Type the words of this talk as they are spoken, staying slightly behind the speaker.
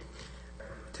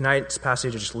tonight's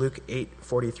passage is Luke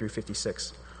 8:40 through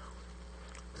 56.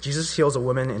 Jesus heals a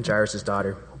woman and Jairus'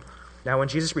 daughter. Now when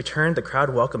Jesus returned, the crowd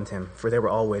welcomed him, for they were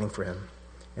all waiting for him.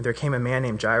 And there came a man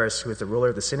named Jairus, who was the ruler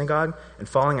of the synagogue, and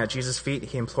falling at Jesus' feet,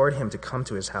 he implored him to come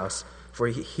to his house, for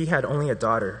he had only a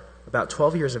daughter, about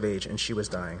 12 years of age, and she was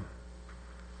dying.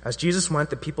 As Jesus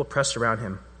went, the people pressed around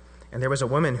him. And there was a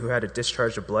woman who had a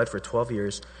discharge of blood for 12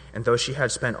 years, and though she had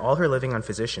spent all her living on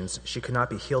physicians, she could not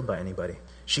be healed by anybody.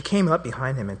 She came up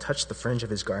behind him and touched the fringe of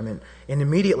his garment, and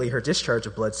immediately her discharge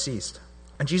of blood ceased.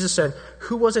 And Jesus said,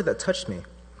 "Who was it that touched me?"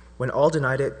 When all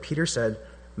denied it, Peter said,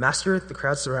 "Master, the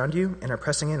crowd surround you and are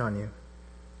pressing in on you."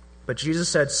 But Jesus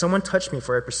said, "Someone touched me,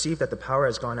 for I perceive that the power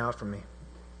has gone out from me."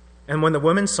 And when the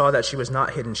woman saw that she was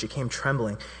not hidden, she came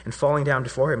trembling, and falling down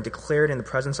before him, declared in the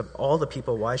presence of all the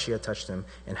people why she had touched him,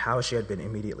 and how she had been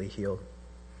immediately healed.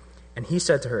 And he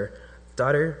said to her,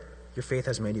 "Daughter, your faith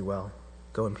has made you well.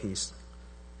 Go in peace."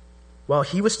 While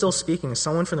he was still speaking,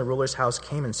 someone from the ruler's house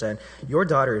came and said, "Your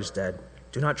daughter is dead.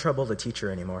 Do not trouble the teacher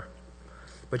anymore."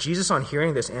 But Jesus, on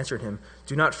hearing this, answered him,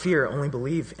 "Do not fear, only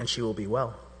believe, and she will be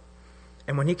well."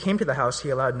 And when he came to the house, he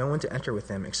allowed no one to enter with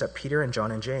him except Peter and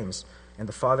John and James, and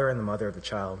the father and the mother of the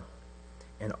child.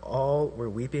 And all were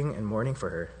weeping and mourning for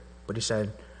her. But he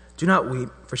said, "Do not weep,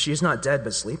 for she is not dead,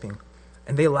 but sleeping."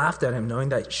 And they laughed at him, knowing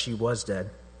that she was dead.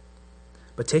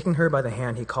 But taking her by the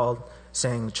hand, he called,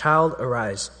 saying, "Child,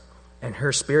 arise." And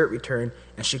her spirit returned,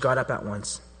 and she got up at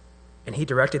once. And he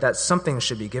directed that something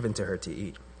should be given to her to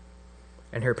eat.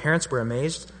 And her parents were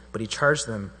amazed, but he charged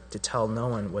them to tell no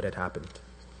one what had happened.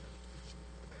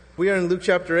 We are in Luke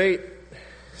chapter 8.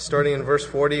 Starting in verse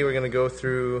 40, we're going to go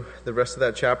through the rest of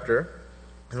that chapter.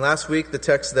 And last week, the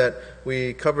text that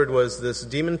we covered was this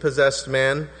demon-possessed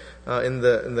man in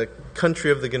the country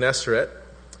of the Gennesaret.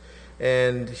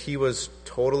 And he was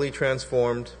totally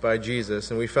transformed by Jesus.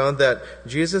 And we found that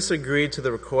Jesus agreed to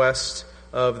the request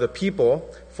of the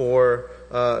people for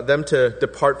them to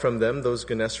depart from them, those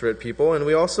Gennesaret people. And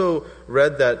we also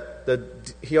read that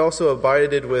he also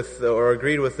abided with or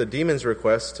agreed with the demon's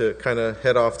request to kind of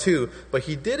head off too, but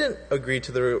he didn't agree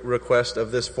to the request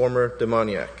of this former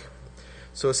demoniac.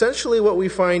 So essentially what we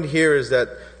find here is that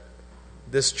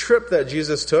this trip that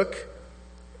Jesus took,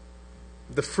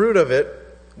 the fruit of it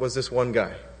was this one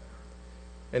guy.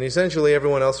 And essentially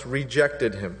everyone else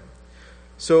rejected him.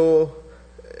 So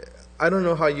I don't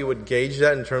know how you would gauge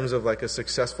that in terms of like a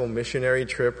successful missionary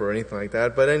trip or anything like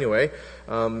that. But anyway,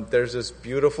 there's this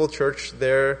beautiful church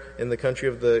there in the country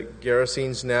of the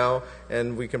Gerasenes now,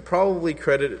 and we can probably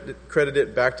credit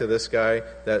it back to this guy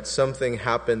that something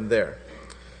happened there.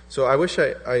 So I wish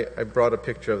I brought a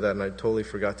picture of that, and I totally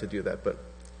forgot to do that, but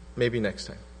maybe next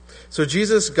time. So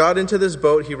Jesus got into this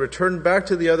boat. He returned back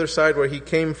to the other side where he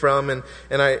came from, and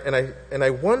I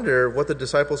wonder what the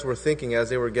disciples were thinking as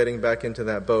they were getting back into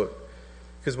that boat.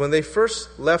 Because when they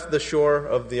first left the shore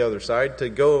of the other side to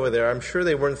go over there, I'm sure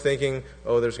they weren't thinking,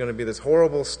 oh, there's going to be this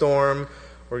horrible storm.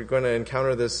 We're going to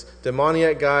encounter this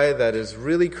demoniac guy that is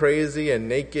really crazy and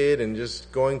naked and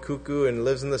just going cuckoo and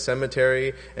lives in the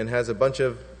cemetery and has a bunch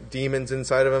of demons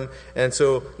inside of him. And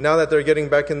so now that they're getting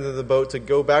back into the boat to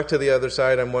go back to the other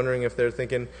side, I'm wondering if they're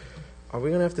thinking, are we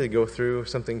going to have to go through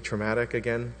something traumatic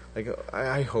again? Like,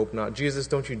 I hope not. Jesus,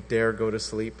 don't you dare go to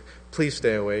sleep. Please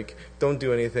stay awake. Don't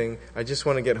do anything. I just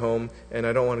want to get home, and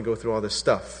I don't want to go through all this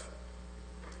stuff.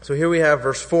 So here we have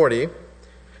verse 40.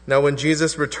 Now when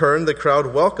Jesus returned, the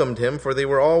crowd welcomed him, for they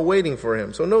were all waiting for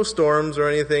him. So no storms or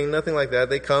anything, nothing like that.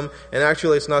 They come, and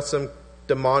actually it's not some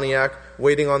demoniac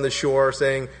waiting on the shore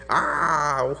saying,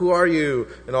 who are you?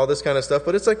 And all this kind of stuff.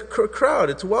 But it's like a crowd.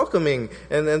 It's welcoming.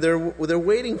 And they're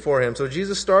waiting for him. So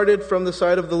Jesus started from the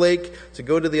side of the lake to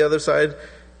go to the other side.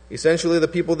 Essentially, the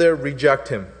people there reject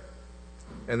him.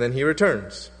 And then he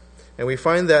returns. And we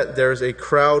find that there's a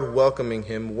crowd welcoming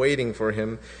him, waiting for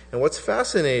him. And what's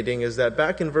fascinating is that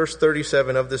back in verse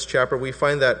 37 of this chapter, we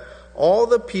find that all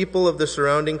the people of the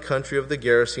surrounding country of the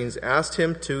Gerasenes asked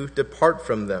him to depart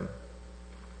from them.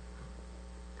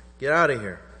 Get out of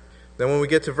here. Then when we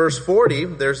get to verse 40,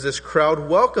 there's this crowd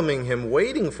welcoming him,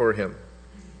 waiting for him.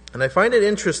 And I find it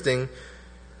interesting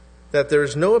that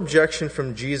there's no objection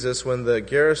from Jesus when the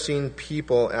Gerasene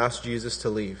people ask Jesus to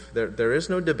leave. There is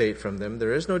no debate from them.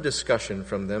 There is no discussion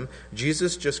from them.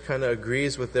 Jesus just kind of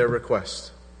agrees with their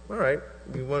request. All right,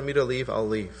 you want me to leave? I'll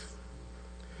leave.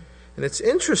 And it's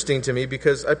interesting to me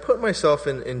because I put myself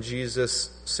in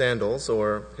Jesus' sandals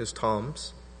or his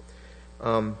toms.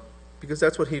 Because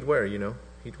that's what he'd wear,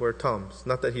 He'd wear toms.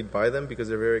 Not that he'd buy them because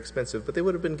they're very expensive, but they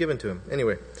would have been given to him.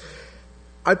 Anyway,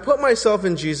 I put myself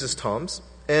in Jesus' toms,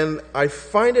 and I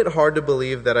find it hard to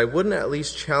believe that I wouldn't at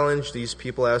least challenge these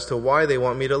people as to why they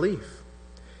want me to leave.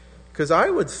 Because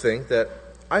I would think that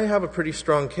I have a pretty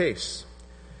strong case.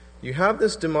 You have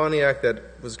this demoniac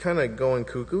that was kind of going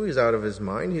cuckoo. He's out of his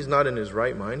mind. He's not in his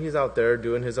right mind. He's out there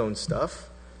doing his own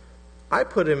stuff. I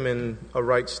put him in a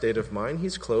right state of mind.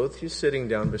 He's clothed. He's sitting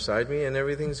down beside me, and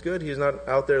everything's good. He's not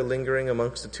out there lingering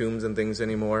amongst the tombs and things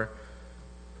anymore.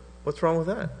 What's wrong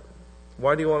with that?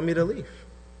 Why do you want me to leave?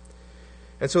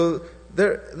 And so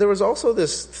there was also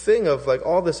this thing of like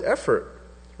all this effort,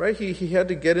 right? He had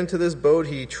to get into this boat.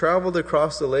 He traveled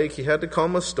across the lake. He had to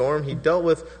calm a storm. He dealt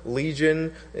with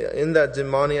Legion in that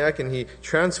demoniac, and he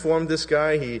transformed this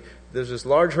guy. There's this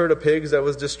large herd of pigs that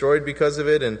was destroyed because of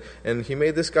it, and he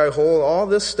made this guy whole. All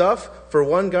this stuff for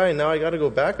one guy, and now I got to go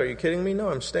back? Are you kidding me? No,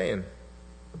 I'm staying.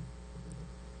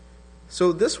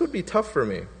 So this would be tough for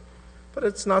me, but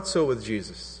it's not so with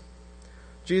Jesus.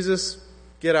 Jesus,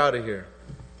 get out of here.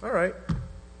 All right,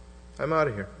 I'm out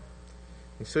of here.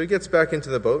 And so he gets back into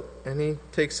the boat, and he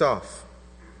takes off.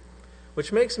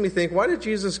 Which makes me think, why did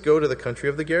Jesus go to the country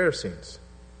of the Gerasenes?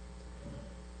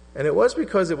 And it was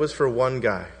because it was for one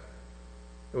guy.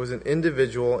 It was an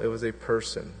individual, it was a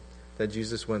person that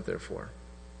Jesus went there for.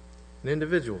 An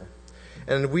individual.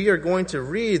 And we are going to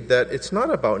read that it's not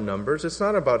about numbers, it's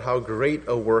not about how great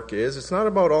a work is, it's not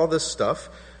about all this stuff.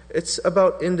 It's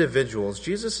about individuals.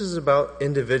 Jesus is about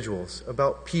individuals,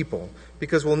 about people.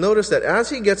 Because we'll notice that as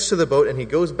he gets to the boat and he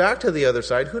goes back to the other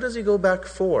side, who does he go back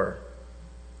for?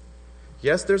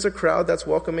 Yes, there's a crowd that's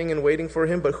welcoming and waiting for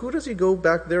him, but who does he go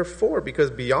back there for? Because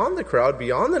beyond the crowd,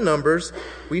 beyond the numbers,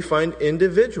 we find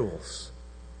individuals.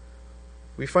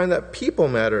 We find that people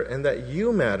matter and that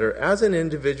you matter as an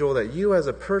individual, that you as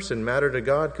a person matter to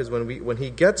God, because when he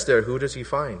gets there, who does he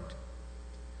find?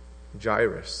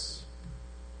 Jairus.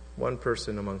 One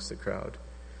person amongst the crowd.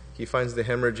 He finds the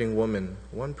hemorrhaging woman,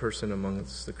 one person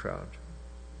amongst the crowd.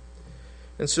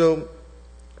 And so,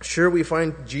 sure, we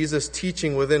find Jesus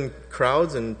teaching within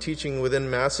crowds and teaching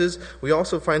within masses. We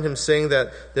also find him saying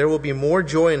that there will be more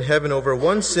joy in heaven over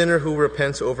one sinner who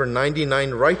repents over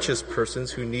 99 righteous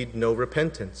persons who need no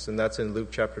repentance. And that's in Luke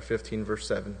chapter 15, verse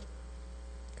 7.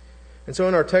 And so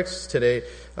in our text today,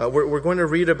 we're going to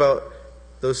read about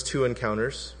those two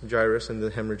encounters, Jairus and the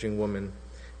hemorrhaging woman,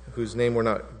 whose name we're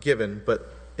not given,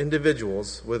 but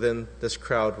individuals within this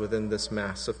crowd, within this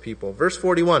mass of people. Verse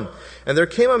 41, and there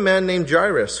came a man named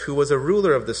Jairus, who was a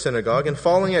ruler of the synagogue, and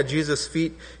falling at Jesus'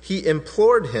 feet, he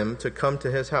implored him to come to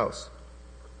his house.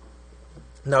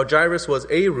 Now Jairus was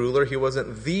a ruler, he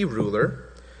wasn't the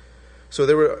ruler. So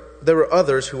there were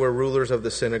others who were rulers of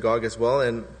the synagogue as well,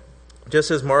 and just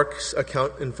as Mark's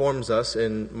account informs us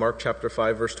in Mark chapter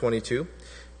 5, verse 22,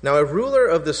 now a ruler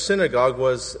of the synagogue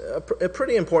was a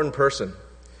pretty important person.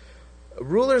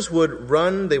 Rulers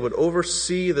they would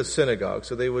oversee the synagogue.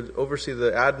 So they would oversee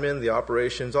the admin, the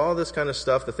operations, all this kind of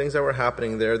stuff, the things that were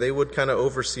happening there. They would kind of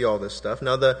oversee all this stuff.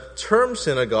 Now the term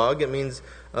synagogue, it means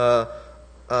a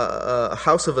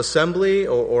house of assembly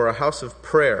or a house of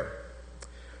prayer.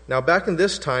 Now back in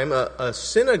this time, a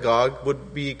synagogue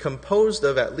would be composed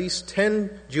of at least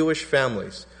 10 Jewish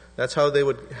families. That's how they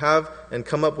would have and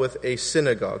come up with a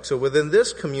synagogue. So within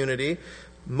this community,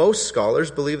 most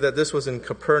scholars believe that this was in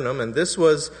Capernaum, and this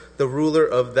was the ruler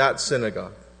of that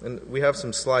synagogue. And we have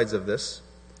some slides of this.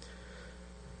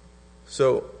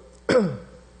 So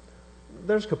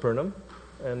there's Capernaum,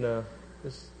 and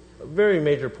it's a very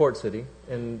major port city,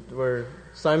 and where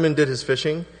Simon did his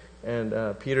fishing,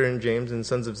 and Peter and James and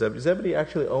sons of Zebedee. Zebedee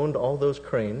actually owned all those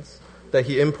cranes that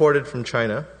he imported from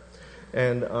China,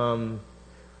 and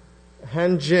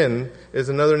Han Jin is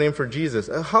another name for Jesus.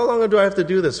 How long do I have to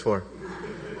do this for?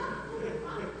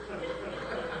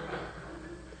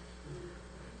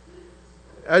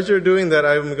 As you're doing that,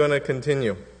 I'm going to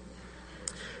continue.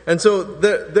 And so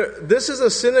this is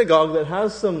a synagogue that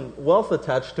has some wealth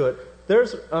attached to it.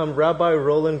 There's Rabbi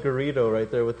Roland Garrido right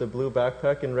there with the blue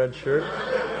backpack and red shirt.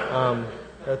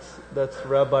 That's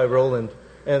Rabbi Roland.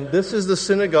 And this is the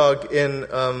synagogue in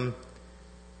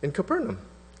Capernaum.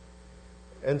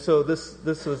 And so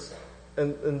this was,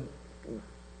 and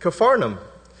Capharnaum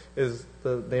is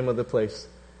the name of the place.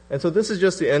 And so this is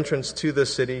just the entrance to the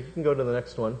city. You can go to the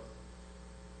next one.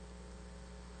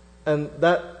 And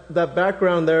that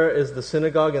background there is the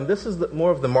synagogue, and this is more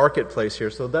of the marketplace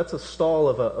here. So that's a stall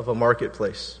of a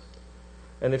marketplace.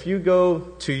 And if you go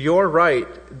to your right,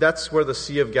 that's where the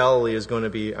Sea of Galilee is going to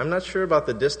be. I'm not sure about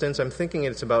the distance. I'm thinking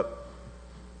it's about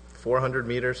 400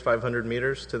 meters, 500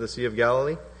 meters to the Sea of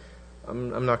Galilee.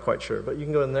 I'm not quite sure, but you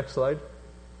can go to the next slide.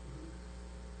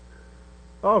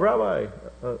 Oh, Rabbi.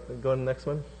 Go to the next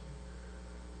one.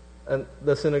 And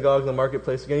the synagogue, the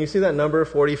marketplace. Again, you see that number,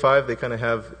 45? They kind of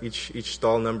have each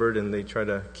stall numbered, and they try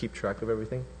to keep track of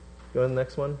everything. Go to the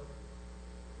next one.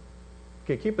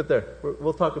 Okay, keep it there.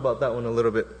 We'll talk about that one a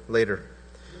little bit later.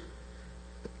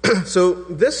 So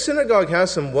this synagogue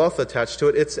has some wealth attached to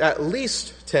it. It's at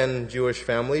least 10 Jewish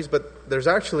families, but there's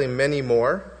actually many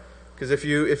more. Because if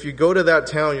you go to that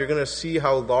town, you're going to see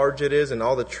how large it is and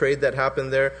all the trade that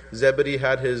happened there. Zebedee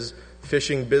had his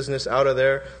fishing business out of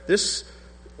there.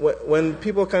 When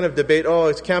people kind of debate,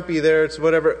 it can't be there, it's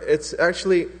whatever, it's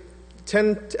actually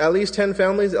at least 10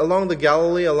 families along the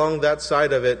Galilee, along that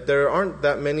side of it. There aren't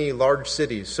that many large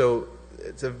cities, so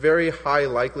it's a very high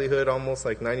likelihood, almost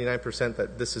like 99%,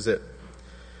 that this is it.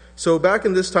 So back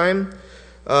in this time,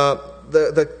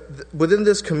 within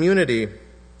this community,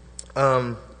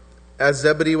 as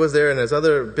Zebedee was there and as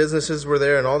other businesses were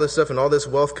there and all this stuff and all this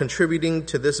wealth contributing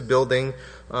to this building,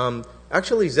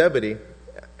 actually Zebedee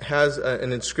has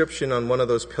an inscription on one of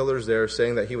those pillars there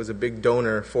saying that he was a big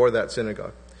donor for that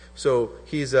synagogue. So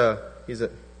he's a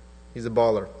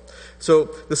baller.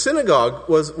 So the synagogue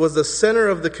was the center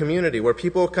of the community where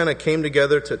people kind of came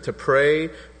together to pray,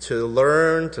 to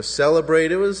learn, to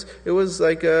celebrate. It was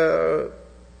like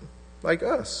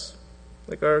us,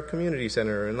 like our community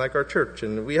center and like our church,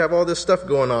 and we have all this stuff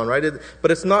going on, right?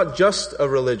 But it's not just a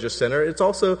religious center. It's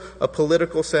also a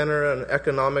political center, an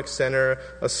economic center,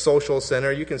 a social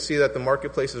center. You can see that the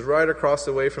marketplace is right across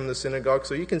the way from the synagogue,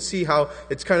 so you can see how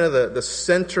it's kind of the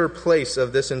center place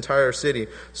of this entire city.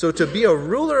 So to be a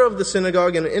ruler of the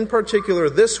synagogue, and in particular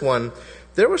this one,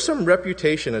 there was some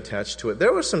reputation attached to it.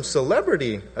 There was some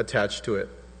celebrity attached to it.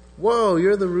 Whoa,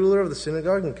 you're the ruler of the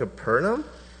synagogue in Capernaum?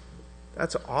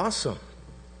 That's awesome.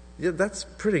 Yeah, that's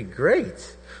pretty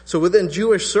great. So within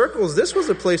Jewish circles, this was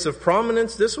a place of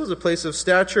prominence, this was a place of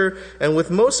stature, and with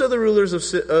most of the rulers of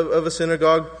a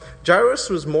synagogue, Jairus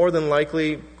was more than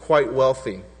likely quite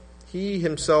wealthy. He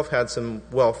himself had some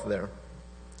wealth there.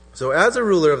 So as a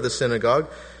ruler of the synagogue,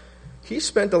 he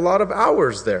spent a lot of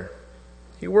hours there.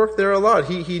 He worked there a lot.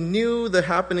 He knew the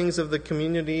happenings of the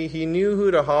community. He knew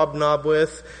who to hobnob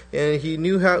with, and he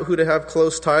knew who to have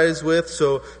close ties with.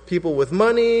 So people with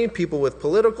money, people with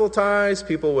political ties,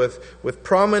 people with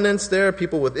prominence there,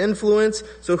 people with influence.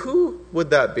 So who would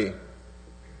that be?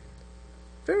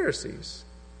 Pharisees.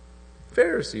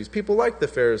 People like the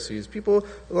Pharisees. People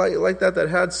like that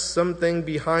had something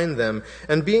behind them.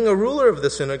 And being a ruler of the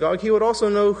synagogue, he would also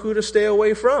know who to stay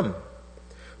away from.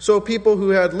 So people who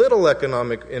had little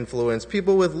economic influence,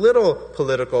 people with little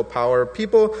political power,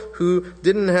 people who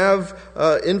didn't have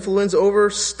influence over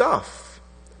stuff,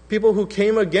 people who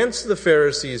came against the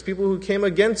Pharisees, people who came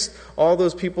against all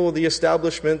those people, the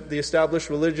establishment, the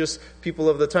established religious people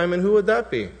of the time. And who would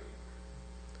that be?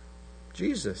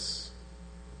 Jesus.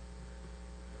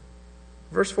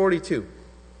 Verse 42.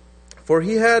 For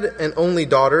he had an only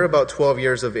daughter, about 12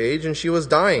 years of age, and she was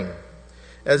dying.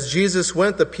 As Jesus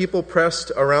went, the people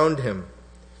pressed around him.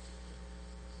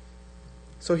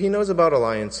 So he knows about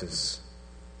alliances.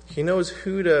 He knows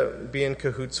who to be in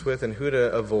cahoots with and who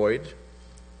to avoid.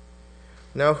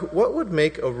 Now, what would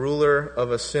make a ruler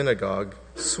of a synagogue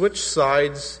switch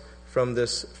sides from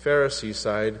this Pharisee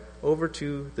side over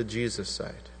to the Jesus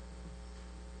side?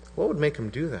 What would make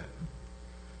him do that?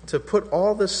 To put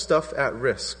all this stuff at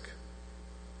risk.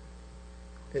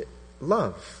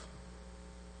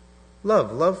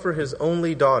 Love for his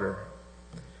only daughter.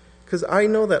 Because I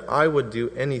know that I would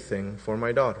do anything for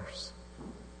my daughters.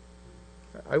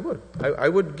 I would. I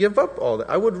would give up all that.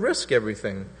 I would risk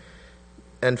everything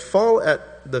and fall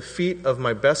at the feet of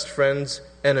my best friend's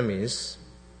enemies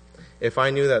if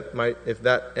I knew that if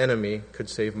that enemy could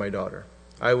save my daughter.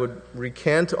 I would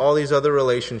recant all these other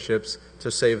relationships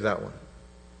to save that one.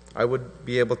 I would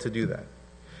be able to do that.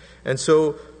 And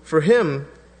so for him,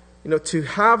 to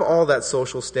have all that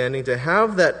social standing, to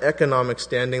have that economic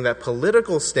standing, that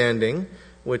political standing,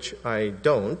 which I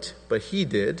don't, but he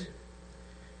did,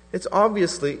 it's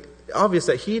obvious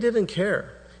that he didn't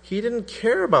care. He didn't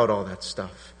care about all that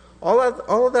stuff. All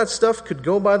of that stuff could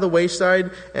go by the wayside,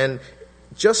 and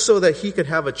just so that he could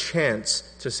have a chance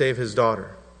to save his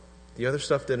daughter. The other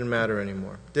stuff didn't matter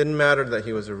anymore. Didn't matter that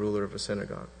he was a ruler of a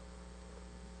synagogue.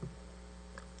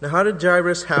 Now, how did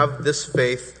Jairus have this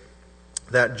faith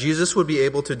that Jesus would be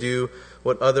able to do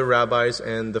what other rabbis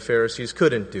and the Pharisees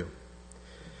couldn't do?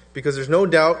 Because there's no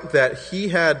doubt that he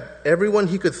had everyone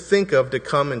he could think of to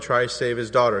come and try to save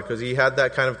his daughter, because he had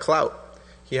that kind of clout.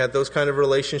 He had those kind of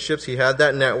relationships. He had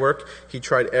that network. He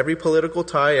tried every political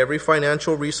tie, every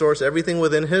financial resource, everything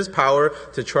within his power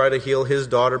to try to heal his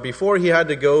daughter before he had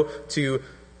to go to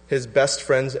his best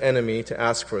friend's enemy to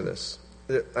ask for this.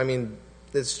 I mean,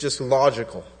 it's just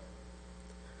logical.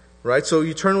 Right? So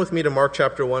you turn with me to Mark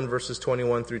chapter 1, verses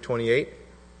 21 through 28.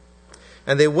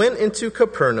 And they went into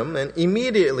Capernaum, and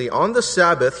immediately on the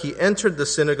Sabbath he entered the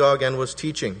synagogue and was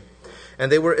teaching.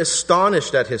 And they were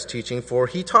astonished at his teaching, for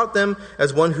he taught them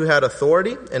as one who had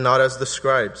authority and not as the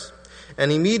scribes.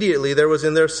 And immediately there was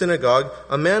in their synagogue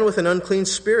a man with an unclean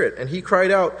spirit, and he cried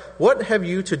out, "What have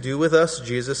you to do with us,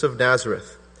 Jesus of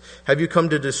Nazareth? Have you come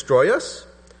to destroy us?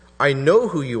 I know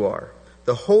who you are,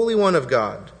 the Holy One of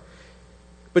God."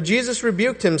 But Jesus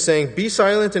rebuked him, saying, "Be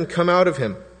silent and come out of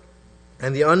him."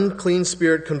 And the unclean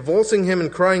spirit, convulsing him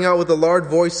and crying out with a loud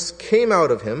voice, came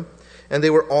out of him. And they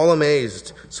were all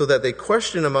amazed, so that they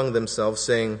questioned among themselves,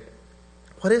 saying,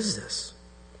 "What is this?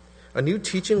 A new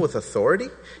teaching with authority?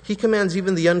 He commands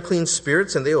even the unclean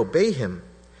spirits, and they obey him."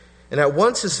 And at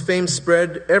once his fame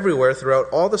spread everywhere throughout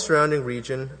all the surrounding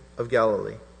region of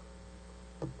Galilee.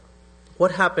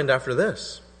 What happened after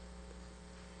this?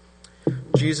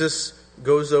 Jesus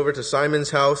goes over to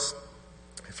Simon's house,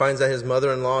 finds that his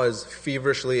mother-in-law is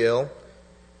feverishly ill,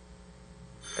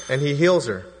 and he heals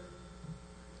her.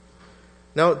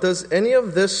 Now, does any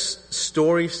of this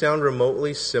story sound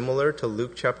remotely similar to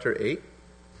Luke chapter 8?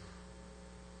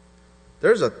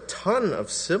 There's a ton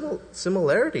of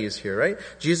similarities here, right?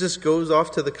 Jesus goes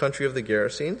off to the country of the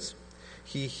Gerasenes.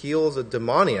 He heals a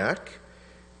demoniac.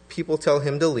 People tell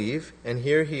him to leave, and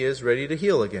here he is ready to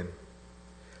heal again.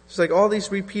 It's like all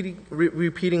these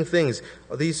repeating things.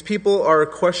 These people are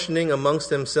questioning amongst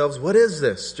themselves, what is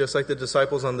this? Just like the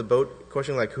disciples on the boat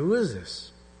questioning, like, who is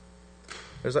this?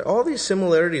 There's like all these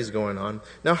similarities going on.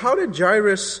 Now, how did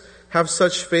Jairus have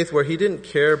such faith where he didn't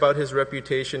care about his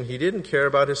reputation, he didn't care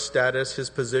about his status, his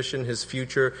position, his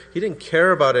future, he didn't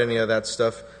care about any of that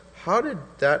stuff? How did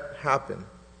that happen?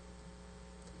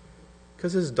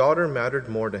 Because his daughter mattered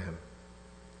more to him.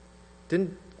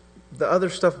 The other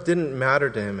stuff didn't matter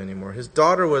to him anymore. His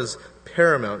daughter was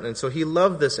paramount, and so he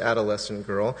loved this adolescent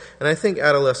girl. And I think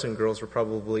adolescent girls were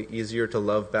probably easier to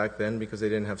love back then because they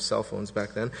didn't have cell phones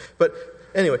back then. But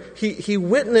anyway, he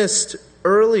witnessed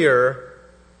earlier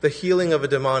the healing of a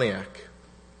demoniac.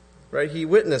 Right? He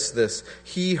witnessed this.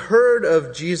 He heard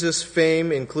of Jesus' fame,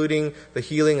 including the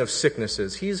healing of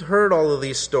sicknesses. He's heard all of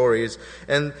these stories.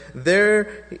 And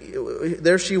there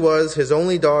she was, his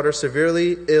only daughter,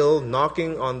 severely ill,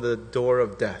 knocking on the door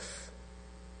of death.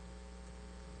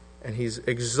 And he's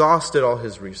exhausted all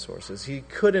his resources. He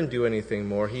couldn't do anything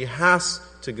more. He has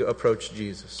to approach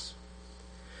Jesus.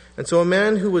 And so a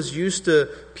man who was used to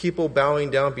people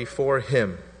bowing down before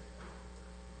him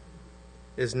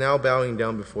is now bowing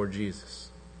down before Jesus.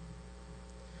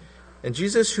 And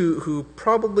Jesus, who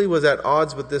probably was at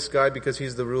odds with this guy because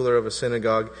he's the ruler of a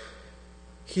synagogue,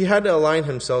 he had to align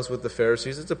himself with the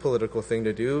Pharisees. It's a political thing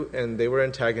to do, and they were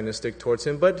antagonistic towards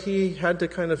him, but he had to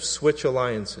kind of switch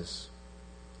alliances.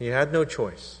 He had no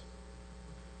choice.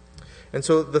 And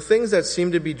so the things that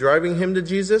seemed to be driving him to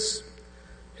Jesus,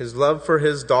 his love for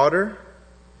his daughter,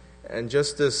 and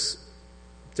just this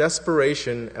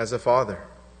desperation as a father.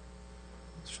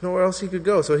 There's nowhere else he could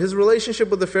go. So his relationship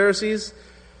with the Pharisees,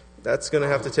 that's going to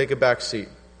have to take a back seat.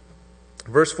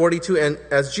 Verse 42, and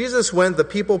as Jesus went, the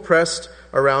people pressed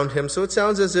around him. So it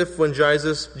sounds as if when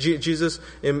Jairus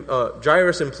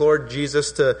implored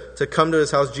Jesus to come to his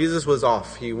house, Jesus was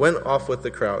off. He went off with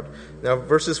the crowd. Now,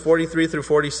 verses 43 through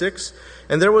 46.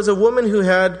 And there was a woman who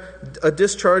had a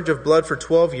discharge of blood for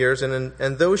 12 years, and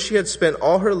though she had spent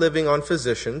all her living on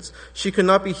physicians, she could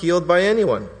not be healed by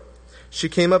anyone. She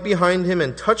came up behind him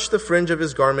and touched the fringe of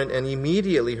his garment, and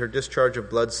immediately her discharge of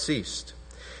blood ceased.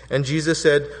 And Jesus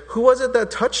said, "Who was it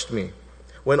that touched me?"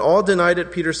 When all denied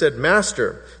it, Peter said,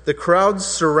 "Master, the crowds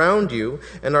surround you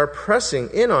and are pressing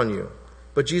in on you."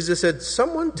 But Jesus said,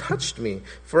 "Someone touched me,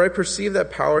 for I perceive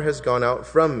that power has gone out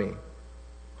from me."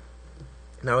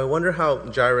 Now I wonder how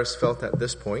Jairus felt at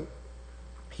this point.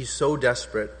 He's so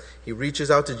desperate. He reaches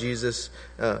out to Jesus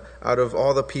out of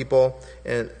all the people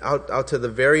and out to the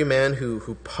very man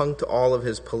who punked all of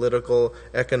his political,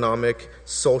 economic,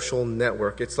 social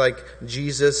network. It's like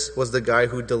Jesus was the guy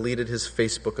who deleted his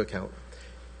Facebook account.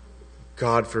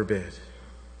 God forbid.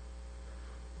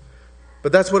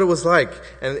 But that's what it was like.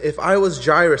 And if I was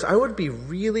Jairus, I would be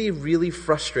really, really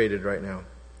frustrated right now.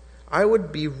 I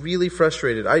would be really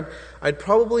frustrated. I'd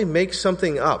probably make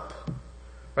something up.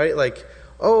 Right? Like,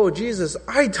 "Oh, Jesus,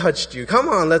 I touched you. Come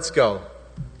on, let's go.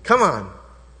 Come on.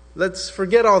 Let's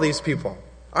forget all these people.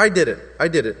 I did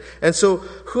it. And so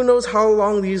who knows how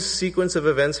long these sequence of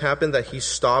events happened that he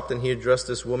stopped and he addressed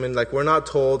this woman. Like, we're not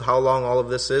told how long all of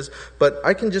this is, but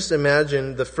I can just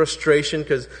imagine the frustration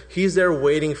because he's there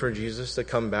waiting for Jesus to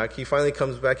come back. He finally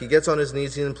comes back. He gets on his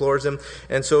knees. He implores him.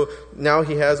 And so now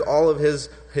he has all of his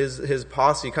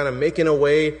posse kind of making a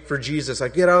way for Jesus.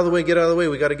 Like, get out of the way.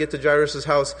 We got to get to Jairus'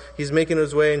 house. He's making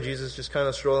his way, and Jesus just kind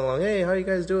of strolling along. Hey, how you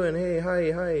guys doing? Hey,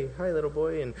 hi, little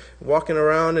boy. And walking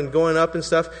around and going up and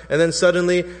stuff. And then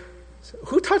suddenly,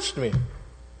 who touched me?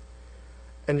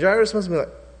 And Jairus must be like,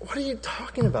 what are you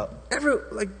talking about?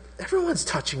 Everyone's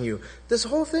touching you. This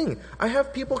whole thing. I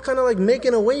have people kind of like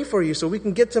making a way for you so we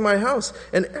can get to my house.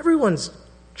 And everyone's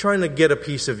trying to get a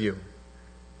piece of you.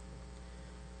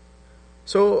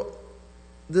 So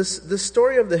this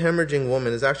story of the hemorrhaging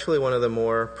woman is actually one of the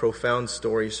more profound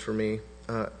stories for me,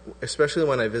 especially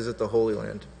when I visit the Holy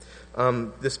Land.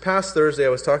 This past Thursday, I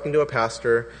was talking to a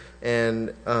pastor,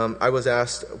 and I was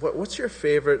asked, what's your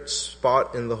favorite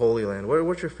spot in the Holy Land?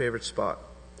 What's your favorite spot?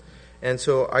 And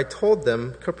so I told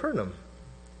them Capernaum.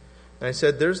 And I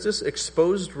said, there's this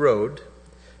exposed road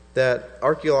that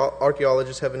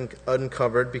archaeologists have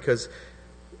uncovered because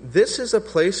this is a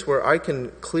place where I can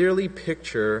clearly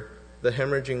picture the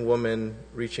hemorrhaging woman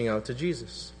reaching out to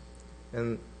Jesus.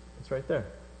 And it's right there.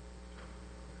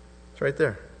 It's right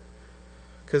there.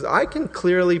 Because I can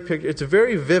clearly picture, it's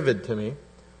very vivid to me,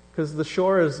 because the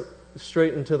shore is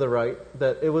straight and to the right,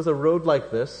 that it was a road like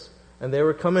this, and they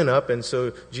were coming up, and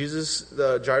so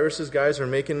Jairus' guys are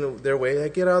making their way.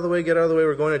 Like, get out of the way,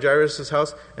 we're going to Jairus'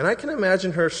 house. And I can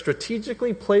imagine her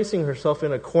strategically placing herself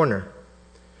in a corner,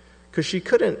 because she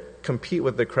couldn't compete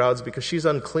with the crowds because she's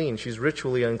unclean. She's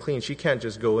ritually unclean. She can't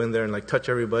just go in there and like touch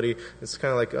everybody. It's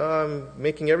kind of like, I'm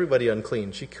making everybody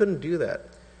unclean. She couldn't do that.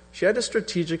 She had to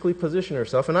strategically position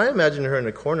herself. And I imagine her in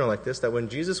a corner like this, that when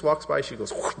Jesus walks by, she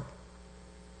goes, whoop.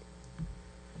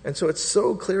 And so it's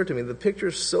so clear to me. The picture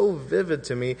is so vivid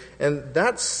to me. And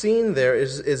that scene there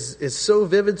is so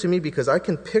vivid to me because I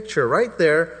can picture right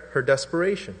there her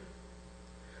desperation.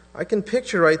 I can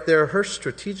picture right there her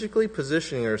strategically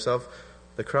positioning herself.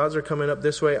 The crowds are coming up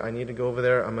this way. I need to go over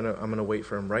there. I'm gonna wait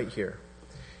for him right here.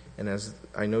 And as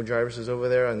I know Jairus is over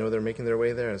there, I know they're making their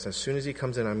way there. As soon as he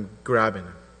comes in, I'm grabbing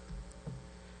him.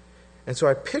 And so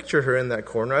I picture her in that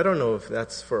corner. I don't know if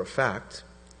that's for a fact.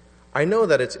 I know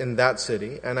that it's in that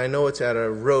city, and I know it's at a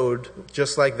road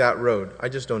just like that road. I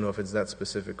just don't know if it's that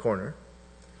specific corner.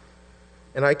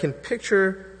 And I can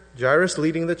picture Jairus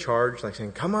leading the charge, like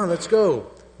saying, come on, let's go.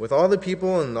 With all the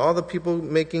people and all the people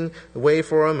making the way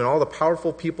for him and all the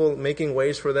powerful people making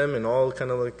ways for them and all kind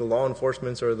of like the law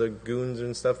enforcements or the goons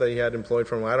and stuff that he had employed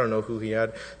for him. I don't know who he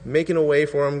had. Making a way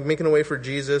for him, making a way for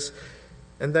Jesus.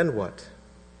 And then what?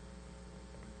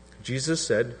 Jesus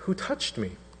said, who touched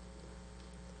me?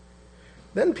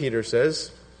 Then Peter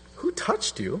says, who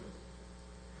touched you?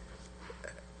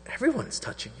 Everyone's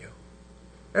touching you.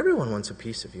 Everyone wants a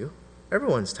piece of you.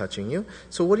 Everyone's touching you.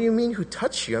 So what do you mean who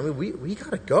touched you? I mean, we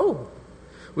got to go.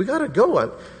 We got to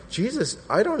go. Jesus,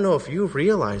 I don't know if you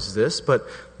realize this, but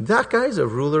that guy's a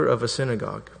ruler of a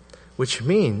synagogue, which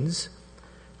means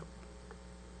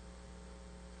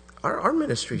our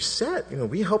ministry's set.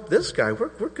 We help this guy. We're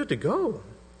good to go.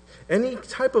 Any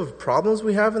type of problems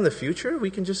we have in the future, we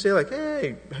can just say like,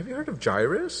 hey, have you heard of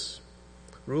Jairus?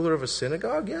 Ruler of a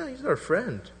synagogue? Yeah, he's our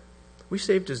friend. We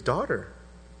saved his daughter.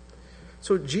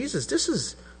 So Jesus, this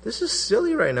is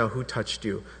silly right now who touched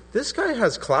you. This guy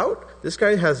has clout. This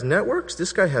guy has networks.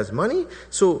 This guy has money.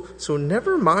 So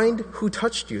never mind who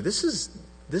touched you. This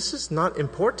is not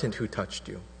important who touched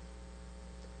you.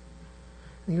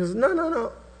 And he goes,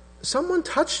 no. Someone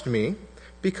touched me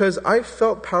because I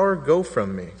felt power go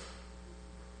from me.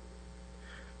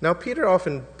 Now, Peter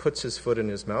often puts his foot in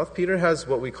his mouth. Peter has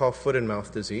what we call foot and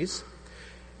mouth disease.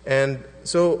 And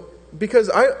so,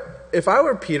 because if I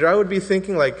were Peter, I would be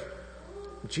thinking like,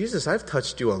 Jesus, I've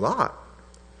touched you a lot.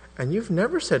 And you've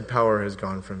never said power has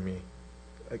gone from me.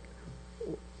 Like,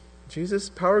 Jesus,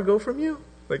 power go from you?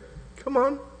 Like, come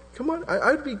on.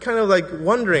 I'd be kind of like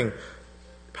wondering,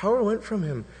 power went from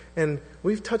him. And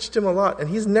we've touched him a lot. And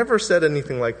he's never said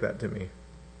anything like that to me.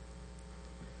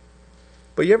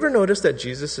 But you ever notice that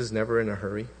Jesus is never in a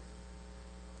hurry?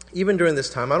 Even during this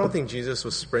time, I don't think Jesus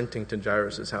was sprinting to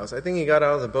Jairus' house. I think he got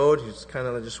out of the boat, he was kind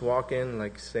of just walking,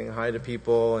 like saying hi to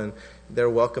people, and they're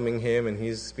welcoming him, and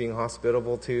he's being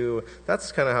hospitable too.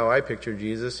 That's kind of how I picture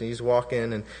Jesus. And he's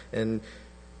walking, and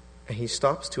he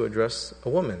stops to address a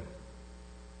woman.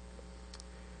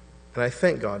 And I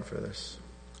thank God for this.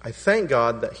 I thank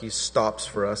God that he stops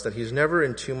for us, that he's never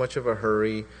in too much of a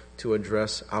hurry to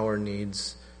address our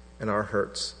needs and our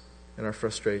hurts and our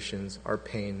frustrations, our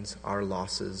pains, our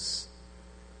losses.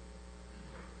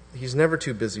 He's never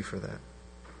too busy for that.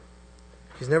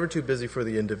 He's never too busy for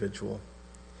the individual.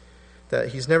 That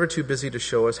He's never too busy to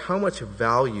show us how much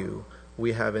value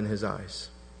we have in His eyes.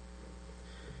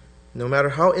 No matter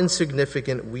how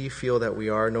insignificant we feel that we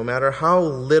are, no matter how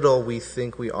little we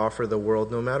think we offer the world,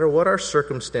 no matter what our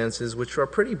circumstances, which are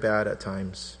pretty bad at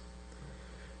times,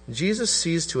 Jesus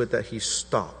sees to it that He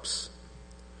stops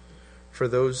for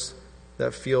those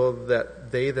that feel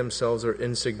that they themselves are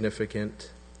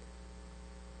insignificant.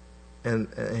 And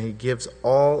He gives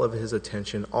all of His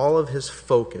attention, all of His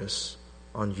focus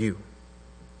on you.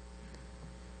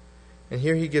 And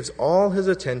here He gives all His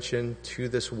attention to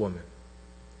this woman,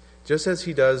 just as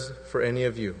He does for any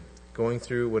of you going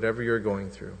through whatever you're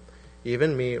going through.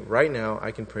 Even me, right now,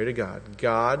 I can pray to God.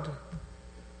 God,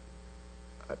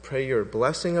 I pray your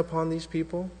blessing upon these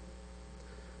people.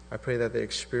 I pray that they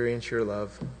experience your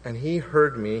love. And He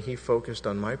heard me. He focused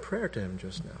on my prayer to Him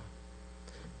just now.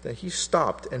 That He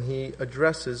stopped and He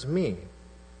addresses me.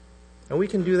 And we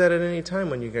can do that at any time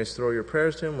when you guys throw your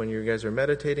prayers to Him, when you guys are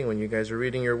meditating, when you guys are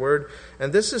reading your word.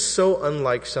 And this is so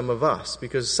unlike some of us,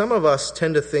 because some of us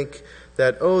tend to think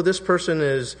that, oh, this person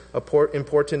is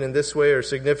important in this way or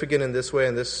significant in this way,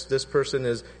 and this person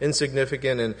is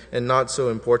insignificant and not so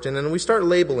important. And we start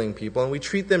labeling people, and we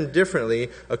treat them differently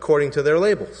according to their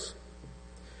labels.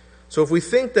 So if we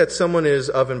think that someone is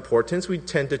of importance, we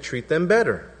tend to treat them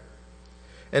better.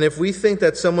 And if we think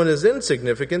that someone is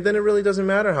insignificant, then it really doesn't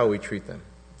matter how we treat them.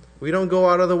 We don't go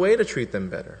out of the way to treat them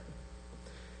better.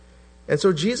 And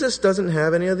so Jesus doesn't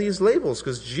have any of these labels,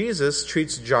 because Jesus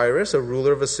treats Jairus, a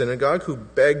ruler of a synagogue, who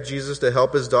begged Jesus to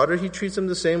help his daughter. He treats him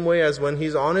the same way as when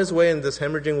he's on his way and this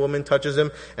hemorrhaging woman touches him,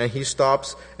 and he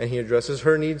stops and he addresses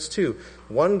her needs too.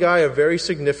 One guy, a very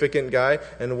significant guy,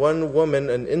 and one woman,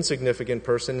 an insignificant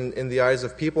person in the eyes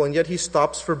of people, and yet he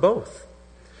stops for both.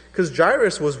 Because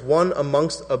Jairus was one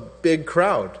amongst a big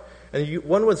crowd. And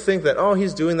one would think that, oh,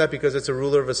 he's doing that because it's a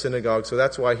ruler of a synagogue, so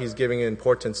that's why he's giving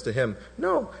importance to him.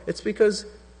 No, it's because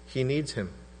he needs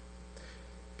him.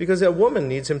 Because that woman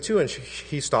needs him too, and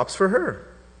he stops for her.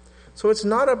 So it's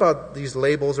not about these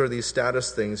labels or these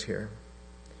status things here.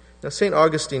 Now, St.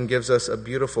 Augustine gives us a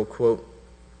beautiful quote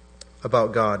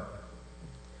about God.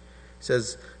 He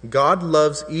says, God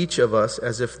loves each of us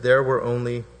as if there were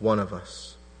only one of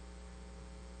us.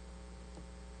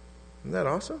 Isn't that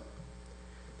awesome?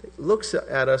 He looks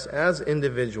at us as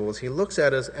individuals. He looks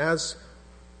at us as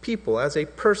people, as a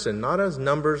person, not as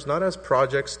numbers, not as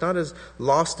projects, not as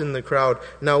lost in the crowd.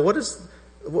 Now,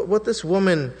 what this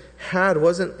woman had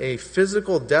wasn't a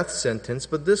physical death sentence,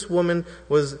 but this woman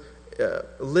was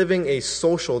living a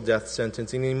social death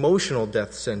sentence, an emotional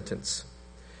death sentence.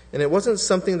 And it wasn't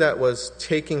something that was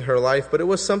taking her life, but it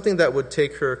was something that would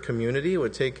take her community,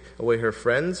 would take away her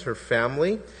friends, her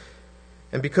family.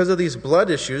 And because of these blood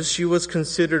issues, she was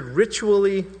considered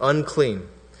ritually unclean.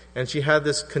 And she had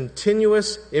this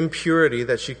continuous impurity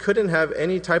that she couldn't have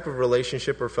any type of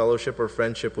relationship or fellowship or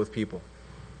friendship with people.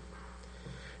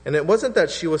 And it wasn't that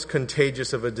she was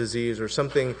contagious of a disease or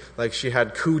something like she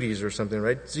had cooties or something,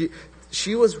 right?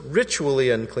 She was ritually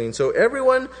unclean. So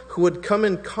everyone who would come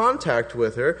in contact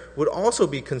with her would also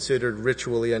be considered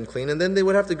ritually unclean. And then they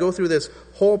would have to go through this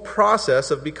whole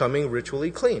process of becoming ritually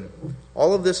clean.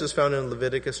 All of this is found in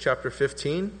Leviticus chapter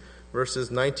 15, verses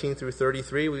 19 through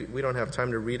 33. We don't have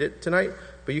time to read it tonight,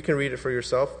 but you can read it for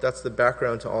yourself. That's the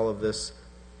background to all of this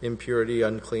impurity,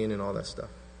 unclean, and all that stuff.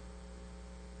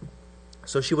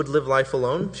 So she would live life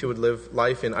alone. She would live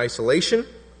life in isolation,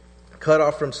 cut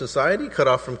off from society, cut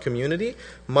off from community,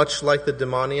 much like the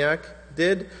demoniac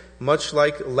did, much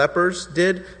like lepers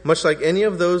did, much like any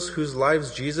of those whose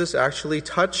lives Jesus actually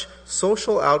touched,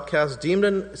 social outcasts deemed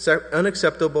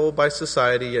unacceptable by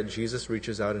society, yet Jesus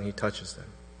reaches out and he touches them.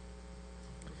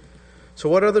 So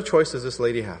what other choice does this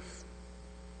lady have?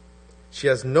 She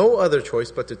has no other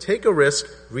choice but to take a risk,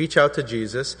 reach out to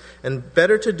Jesus, and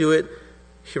better to do it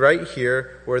right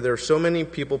here where there are so many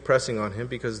people pressing on him,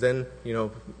 because then,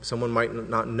 someone might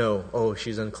not know, oh,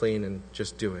 she's unclean, and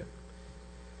just do it.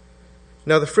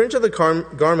 Now, the fringe of the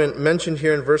garment mentioned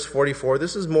here in verse 44,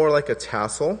 this is more like a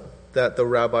tassel that the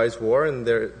rabbis wore, and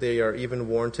they are even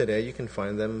worn today. You can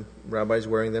find them, rabbis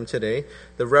wearing them today.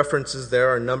 The references there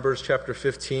are Numbers chapter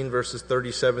 15, verses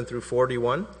 37 through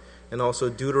 41, and also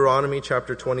Deuteronomy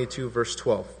chapter 22, verse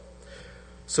 12.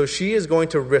 So she is going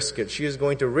to risk it. She is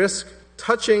going to risk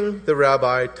touching the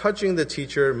rabbi, touching the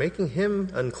teacher, making him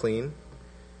unclean.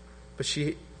 But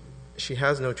she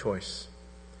has no choice.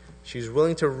 She's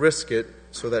willing to risk it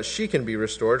so that she can be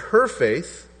restored. Her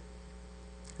faith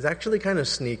is actually kind of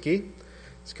sneaky.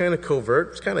 It's kind of covert.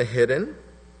 It's kind of hidden.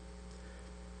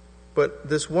 But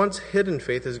this once hidden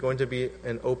faith is going to be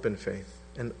an open faith,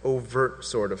 an overt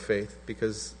sort of faith,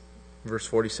 because verse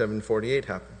 47 and 48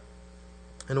 happen.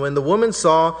 And when the woman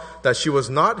saw that she was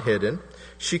not hidden,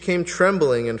 she came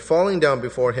trembling and falling down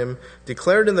before him,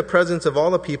 declared in the presence of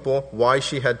all the people why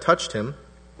she had touched him,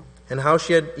 and how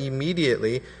she had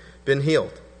immediately been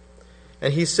healed.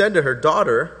 And he said to her,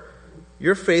 "Daughter,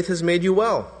 your faith has made you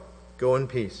well. Go in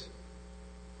peace."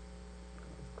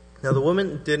 Now the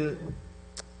woman didn't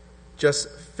just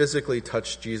physically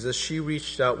touch Jesus. She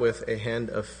reached out with a hand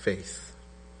of faith.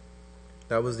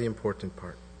 That was the important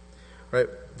part. Right?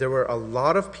 There were a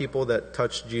lot of people that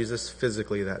touched Jesus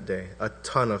physically that day. A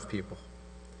ton of people.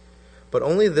 But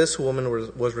only this woman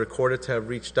was recorded to have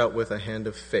reached out with a hand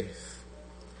of faith.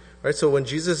 Right? So when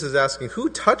Jesus is asking, "Who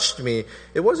touched me?"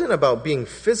 it wasn't about being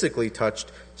physically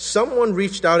touched. Someone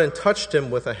reached out and touched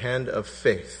him with a hand of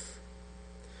faith.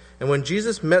 And when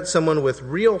Jesus met someone with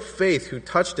real faith who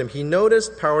touched him, he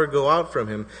noticed power go out from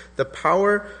him. The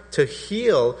power to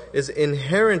heal is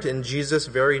inherent in Jesus'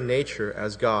 very nature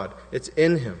as God. It's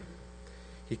in him.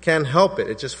 He can't help it.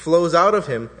 It just flows out of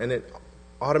him, and it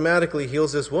automatically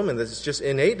heals this woman. That's just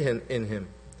innate in him.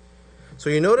 So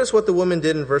you notice what the woman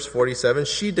did in verse 47.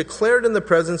 She declared in the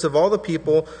presence of all the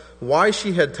people why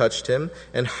she had touched him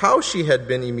and how she had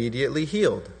been immediately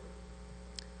healed.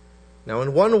 Now,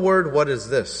 in one word, what is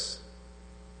this?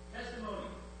 Testimony.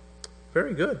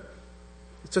 Very good.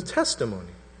 It's a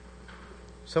testimony.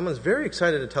 Someone's very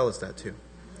excited to tell us that too.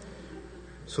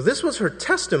 So this was her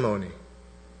testimony.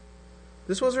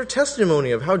 This was her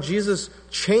testimony of how Jesus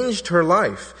changed her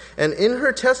life. And in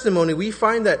her testimony, we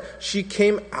find that she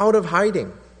came out of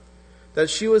hiding. That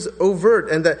she was overt,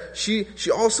 and that she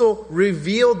also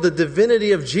revealed the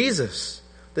divinity of Jesus.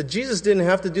 That Jesus didn't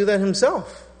have to do that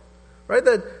himself. Right?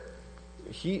 That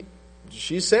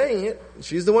she's saying it.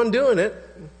 She's the one doing it.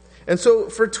 And so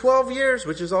for 12 years,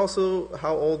 which is also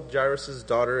how old Jairus'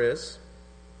 daughter is,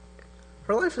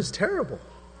 her life is terrible.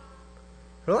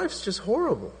 Her life's just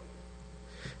horrible.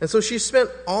 And so she spent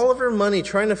all of her money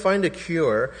trying to find a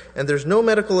cure, and there's no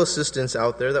medical assistance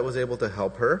out there that was able to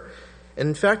help her. And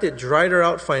in fact, it dried her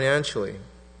out financially.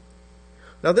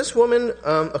 Now this woman,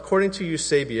 according to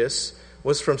Eusebius,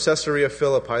 was from Caesarea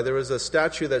Philippi. There was a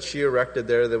statue that she erected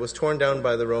there that was torn down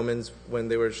by the Romans when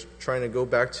they were trying to go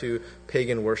back to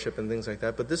pagan worship and things like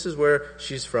that. But this is where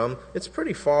she's from. It's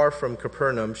pretty far from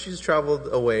Capernaum. She's traveled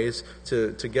a ways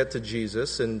to get to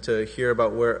Jesus and to hear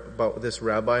about this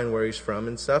rabbi and where he's from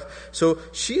and stuff. So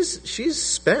she's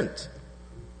spent.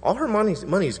 All her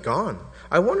money's gone.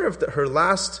 I wonder if her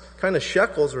last kind of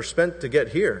shekels were spent to get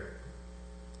here.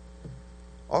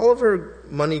 All of her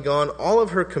money gone, all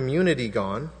of her community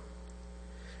gone.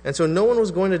 And so no one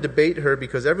was going to debate her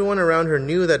because everyone around her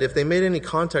knew that if they made any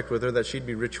contact with her that she'd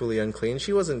be ritually unclean.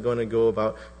 She wasn't going to go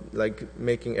about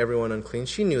making everyone unclean.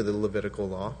 She knew the Levitical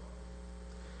law.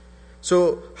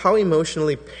 So how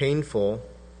emotionally painful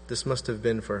this must have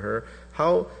been for her.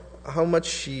 How much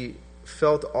she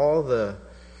felt all the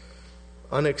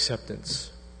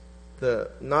unacceptance, the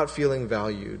not feeling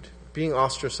valued, being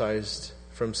ostracized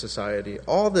from society,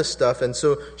 all this stuff. And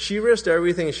so she risked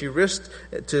everything. She risked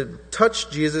to touch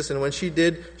Jesus, and when she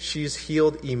did, she's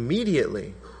healed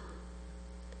immediately.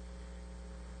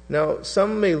 Now,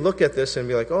 some may look at this and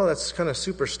be like, "Oh, that's kind of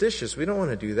superstitious. We don't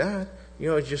want to do that.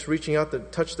 Just reaching out to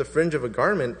touch the fringe of a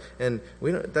garment, and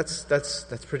we don't.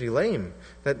 That's pretty lame.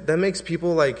 That makes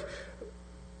people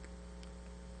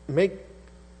make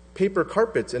paper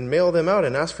carpets and mail them out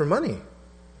and ask for money."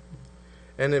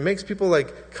 And it makes people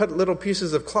cut little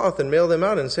pieces of cloth and mail them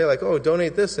out and say "Oh,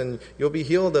 donate this and you'll be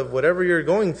healed of whatever you're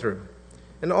going through."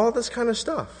 And all this kind of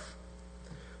stuff.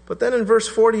 But then in verse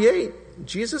 48,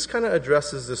 Jesus kind of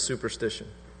addresses this superstition.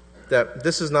 That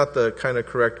this is not the kind of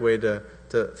correct way to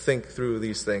think through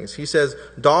these things. He says,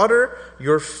 "Daughter,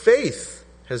 your faith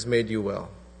has made you well.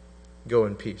 Go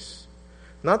in peace."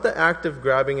 Not the act of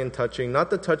grabbing and touching,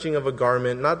 not the touching of a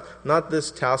garment, not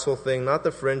this tassel thing, not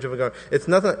the fringe of a garment. It's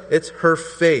nothing. It's her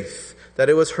faith. That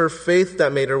it was her faith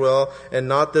that made her well and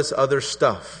not this other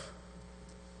stuff.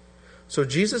 So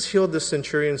Jesus healed this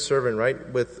centurion's servant,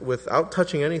 right? Without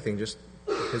touching anything, just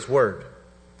his word.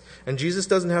 And Jesus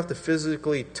doesn't have to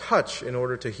physically touch in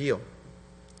order to heal.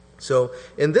 So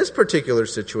in this particular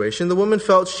situation, the woman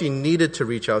felt she needed to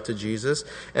reach out to Jesus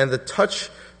and to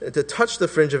touch the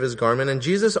fringe of his garment. And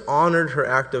Jesus honored her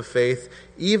act of faith,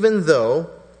 even though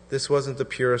this wasn't the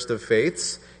purest of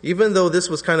faiths, even though this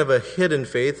was kind of a hidden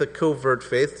faith, a covert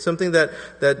faith, something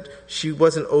that she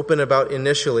wasn't open about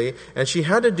initially. And she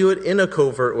had to do it in a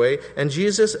covert way. And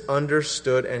Jesus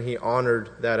understood and he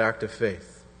honored that act of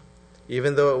faith,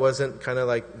 even though it wasn't kind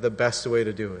of the best way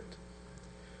to do it.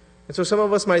 And so some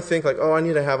of us might think like, oh, I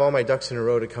need to have all my ducks in a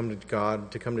row to come to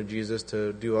God, to come to Jesus,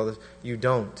 to do all this. You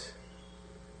don't.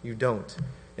 You don't.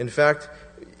 In fact,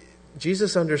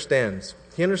 Jesus understands.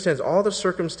 He understands all the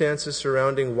circumstances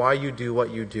surrounding why you do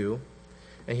what you do.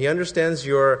 And he understands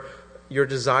your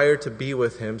desire to be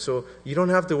with him. So you don't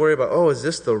have to worry about, oh, is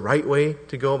this the right way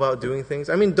to go about doing things?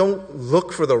 I mean, don't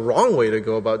look for the wrong way to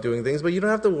go about doing things, but you don't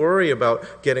have to worry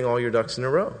about getting all your ducks in a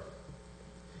row.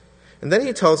 And then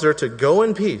he tells her to go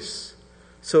in peace.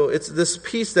 So it's this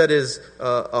peace that is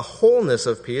a wholeness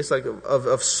of peace, like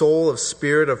of soul, of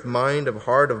spirit, of mind, of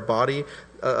heart, of body.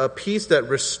 A peace that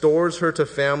restores her to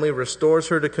family, restores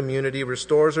her to community,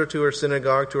 restores her to her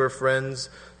synagogue, to her friends,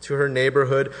 to her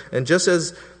neighborhood. And just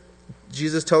as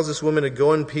Jesus tells this woman to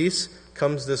go in peace,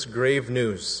 comes this grave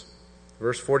news.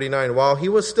 Verse 49, while he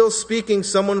was still speaking,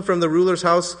 someone from the ruler's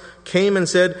house came and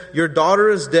said, your daughter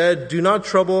is dead. Do not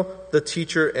trouble the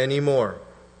teacher anymore.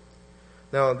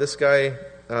 Now, this guy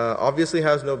obviously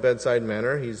has no bedside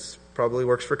manner. He's probably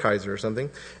works for Kaiser or something.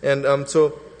 And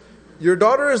so, your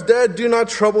daughter is dead. Do not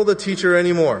trouble the teacher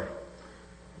anymore.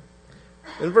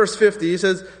 In verse 50, he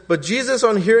says, but Jesus,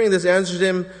 on hearing this, answered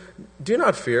him, do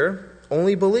not fear,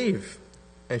 only believe,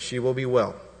 and she will be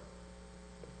well.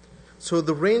 So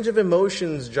the range of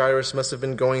emotions Jairus must have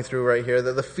been going through right here,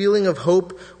 the feeling of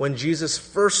hope when Jesus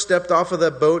first stepped off of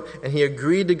that boat and he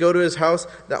agreed to go to his house,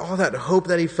 all that hope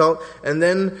that he felt, and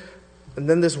then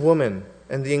this woman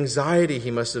and the anxiety he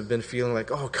must have been feeling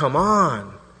like, oh, come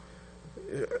on.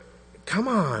 Come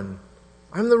on.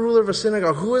 I'm the ruler of a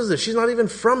synagogue. Who is this? She's not even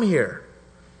from here.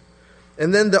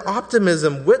 And then the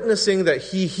optimism, witnessing that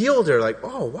he healed her, like,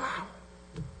 oh, wow,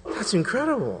 that's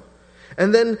incredible.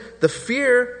 And then the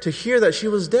fear to hear that she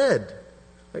was dead.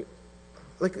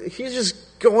 Like he's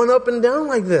just going up and down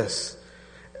like this.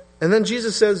 And then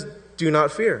Jesus says, do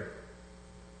not fear.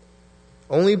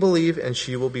 Only believe and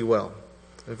she will be well.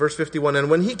 In verse 51, and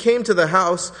when he came to the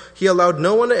house, he allowed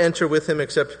no one to enter with him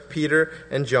except Peter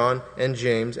and John and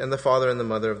James and the father and the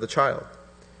mother of the child.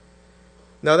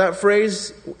 Now that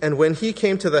phrase, and when he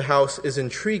came to the house, is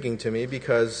intriguing to me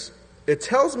because it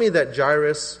tells me that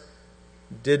Jairus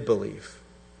did believe,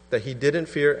 that he didn't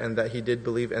fear and that he did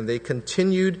believe, and they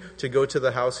continued to go to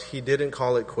the house. He didn't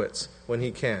call it quits when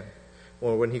he can,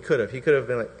 or when he could have. He could have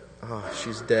been like, oh,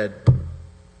 she's dead.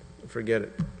 Forget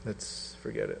it. Let's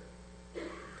forget it.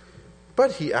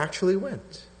 But he actually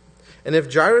went. And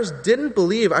if Jairus didn't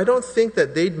believe, I don't think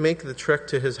that they'd make the trek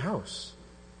to his house.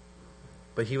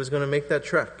 But he was going to make that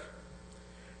trek.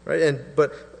 Right?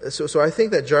 So I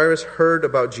think that Jairus heard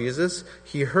about Jesus.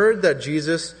 He heard that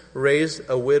Jesus raised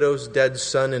a widow's dead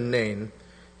son in Nain.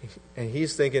 And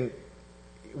he's thinking,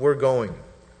 we're going.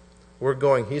 We're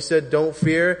going. He said, don't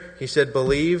fear. He said,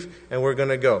 believe, and we're going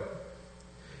to go.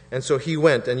 And so he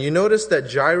went. And you notice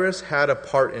that Jairus had a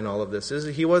part in all of this.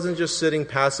 He wasn't just sitting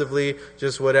passively,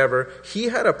 just whatever. He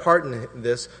had a part in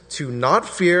this to not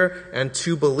fear and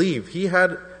to believe. He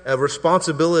had a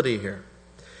responsibility here.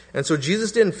 And so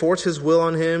Jesus didn't force his will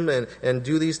on him and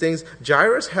do these things.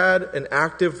 Jairus had an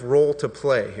active role to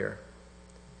play here.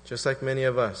 Just like many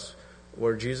of us,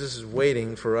 where Jesus is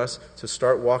waiting for us to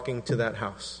start walking to that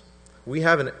house. We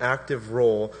have an active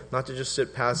role, not to just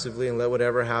sit passively and let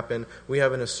whatever happen. We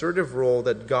have an assertive role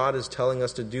that God is telling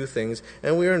us to do things,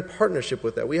 and we are in partnership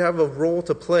with that. We have a role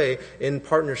to play in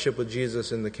partnership with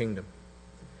Jesus in the kingdom.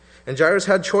 And Jairus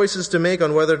had choices to make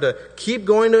on whether to keep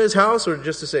going to his house or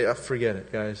just to say, oh, forget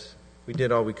it, guys. We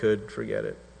did all we could, forget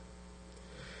it.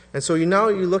 And so now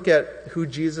you look at who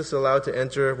Jesus allowed to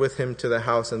enter with him to the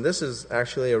house, and this is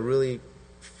actually a really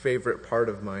favorite part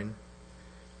of mine.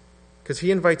 Because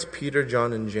he invites Peter,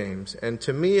 John, and James. And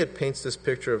to me, it paints this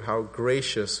picture of how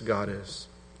gracious God is.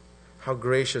 How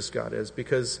gracious God is.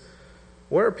 Because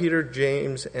where are Peter,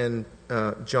 James, and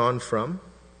John from?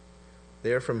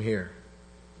 They are from here.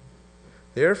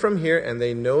 They are from here, and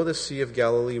they know the Sea of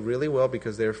Galilee really well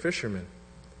because they are fishermen.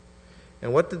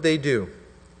 And what did they do?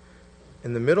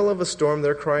 In the middle of a storm,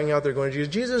 they're crying out, they're going to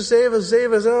Jesus, Jesus,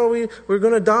 save us, oh, we're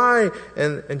going to die.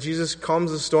 And Jesus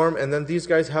calms the storm, and then these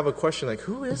guys have a question like,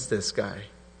 who is this guy?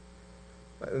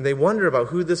 And they wonder about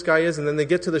who this guy is, and then they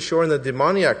get to the shore, and the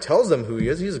demoniac tells them who he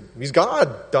is. He's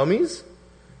God, dummies.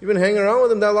 You've been hanging around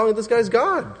with him that long, this guy's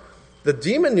God. The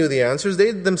demon knew the answers. They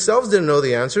themselves didn't know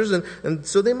the answers, and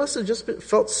so they must have just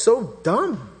felt so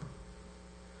dumb.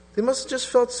 They must have just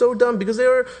felt so dumb because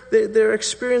they're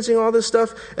experiencing all this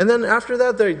stuff. And then after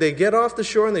that, they get off the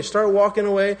shore and they start walking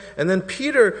away. And then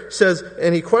Peter says,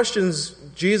 and he questions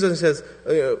Jesus and says,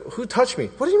 who touched me?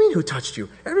 What do you mean who touched you?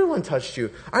 Everyone touched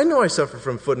you. I know I suffer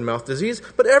from foot and mouth disease,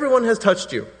 but everyone has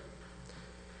touched you.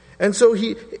 And so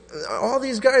all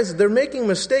these guys, they're making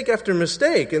mistake after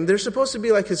mistake, and they're supposed to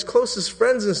be like his closest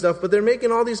friends and stuff, but they're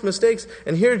making all these mistakes.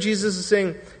 And here Jesus is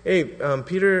saying, hey,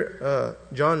 Peter,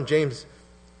 John, James,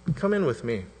 come in with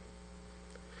me.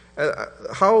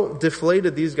 How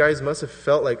deflated these guys must have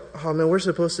felt, like, oh man, we're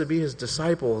supposed to be his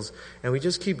disciples, and we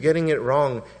just keep getting it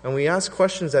wrong, and we ask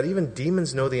questions that even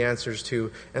demons know the answers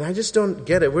to, and I just don't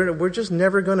get it. We're just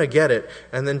never going to get it.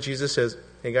 And then Jesus says,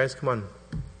 hey guys, come on.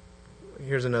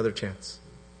 Here's another chance.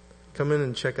 Come in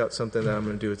and check out something that I'm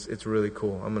going to do. It's really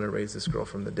cool. I'm going to raise this girl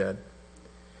from the dead.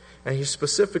 And he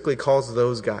specifically calls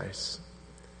those guys.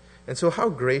 And so how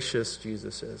gracious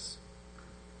Jesus is.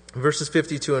 Verses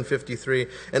 52 and 53.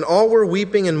 And all were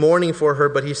weeping and mourning for her,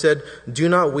 but he said, do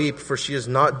not weep, for she is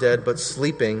not dead, but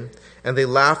sleeping. And they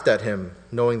laughed at him,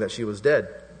 knowing that she was dead.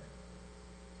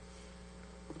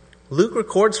 Luke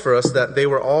records for us that they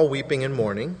were all weeping and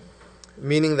mourning,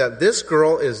 meaning that this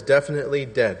girl is definitely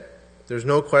dead. There's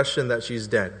no question that she's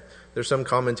dead. There's some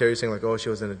commentary saying like, oh, she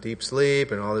was in a deep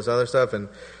sleep and all this other stuff, and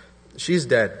she's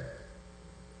dead.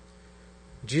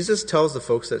 Jesus tells the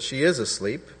folks that she is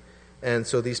asleep, and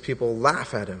so these people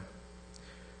laugh at him.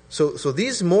 So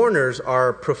these mourners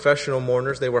are professional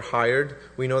mourners. They were hired.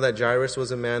 We know that Jairus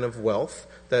was a man of wealth,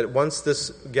 that once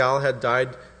this gal had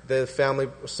died, the family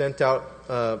sent out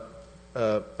a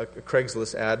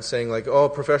Craigslist ad saying like, oh,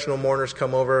 professional mourners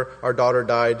come over, our daughter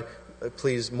died,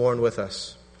 please mourn with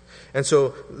us. And so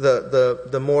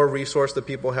the more resource the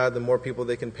people had, the more people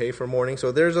they can pay for mourning.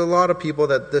 So there's a lot of people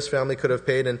that this family could have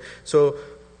paid. And so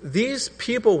these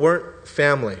people weren't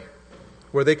family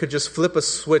where they could just flip a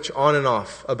switch on and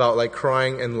off about like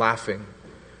crying and laughing.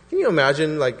 Can you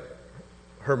imagine like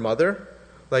her mother?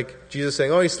 Like Jesus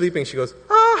saying, oh, he's sleeping. She goes,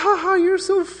 ah, ha, ha, you're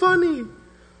so funny.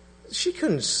 She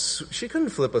couldn't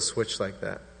flip a switch like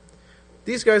that.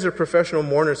 These guys are professional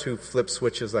mourners who flip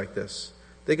switches like this.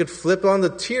 They could flip on the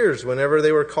tears whenever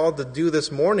they were called to do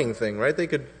this mourning thing, right? They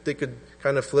could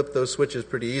kind of flip those switches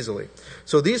pretty easily.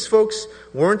 So these folks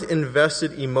weren't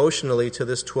invested emotionally to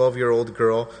this 12-year-old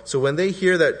girl. So when they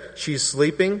hear that she's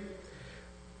sleeping,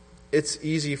 it's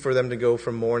easy for them to go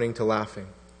from mourning to laughing.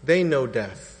 They know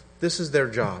death. This is their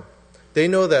job. They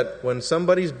know that when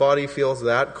somebody's body feels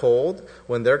that cold,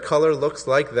 when their color looks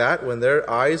like that, when their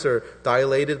eyes are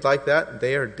dilated like that,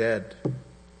 they are dead.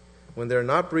 When they're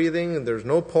not breathing and there's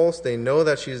no pulse, they know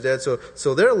that she's dead.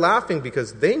 So they're laughing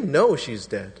because they know she's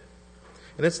dead.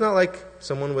 And it's not like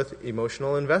someone with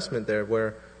emotional investment there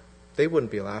where they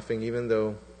wouldn't be laughing even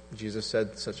though Jesus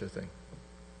said such a thing.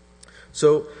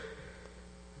 So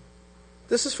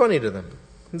this is funny to them.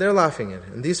 They're laughing at it.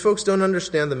 And these folks don't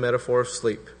understand the metaphor of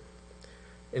sleep.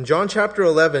 In John chapter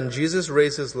 11, Jesus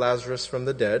raises Lazarus from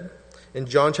the dead. In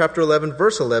John chapter 11,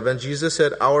 verse 11, Jesus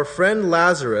said, our friend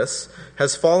Lazarus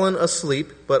has fallen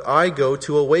asleep, but I go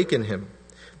to awaken him.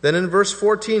 Then in verse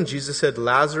 14, Jesus said,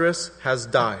 Lazarus has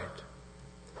died.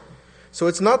 So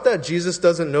it's not that Jesus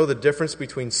doesn't know the difference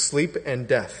between sleep and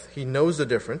death. He knows the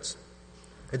difference.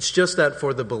 It's just that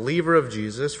for the believer of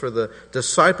Jesus, for the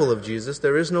disciple of Jesus,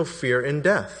 there is no fear in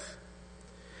death.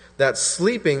 That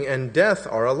sleeping and death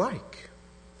are alike.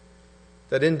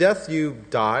 That in death you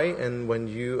die, and when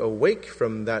you awake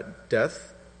from that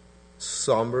death,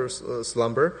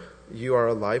 slumber, you are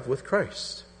alive with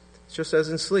Christ. It's just as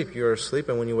in sleep, you are asleep,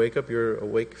 and when you wake up, you're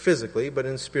awake physically,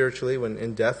 but spiritually, when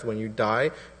in death, when you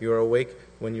die, you are awake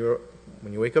when you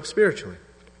wake up spiritually.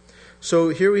 So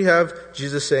here we have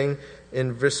Jesus saying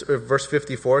in verse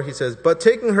 54, he says, but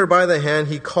taking her by the hand,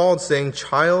 he called, saying,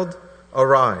 child,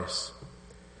 arise.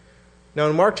 Now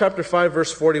in Mark chapter 5,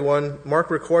 verse 41, Mark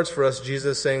records for us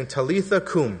Jesus saying, Talitha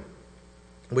cum,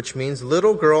 which means,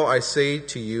 little girl, I say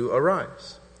to you,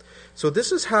 arise. So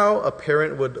this is how a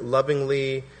parent would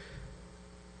lovingly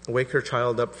wake her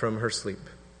child up from her sleep.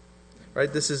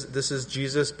 Right? This is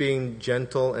Jesus being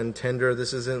gentle and tender.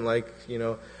 This isn't like,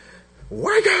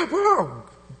 wake up, oh,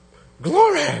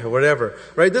 glory, or whatever.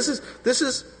 Right? This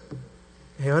is,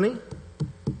 hey honey,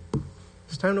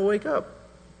 it's time to wake up.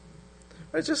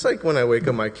 It's just like when I wake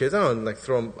up my kids, I don't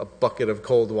throw them a bucket of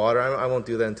cold water. I won't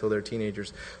do that until they're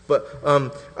teenagers. But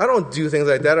I don't do things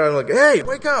like that. I'm like, hey,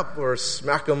 wake up, or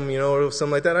smack them, or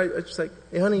something like that. I just like,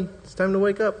 hey, honey, it's time to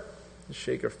wake up. Just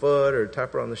shake her foot, or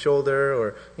tap her on the shoulder,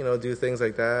 or do things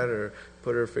like that, or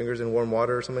put her fingers in warm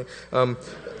water or something.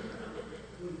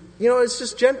 It's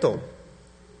just gentle.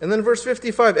 And then verse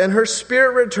 55, and her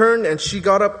spirit returned, and she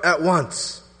got up at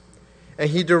once. And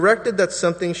he directed that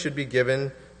something should be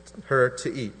given her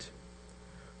to eat.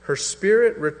 Her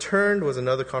spirit returned was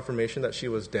another confirmation that she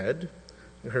was dead.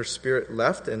 Her spirit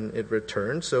left and it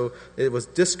returned. So it was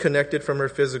disconnected from her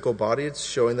physical body. It's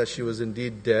showing that she was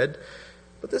indeed dead.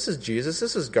 But this is Jesus.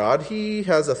 This is God. He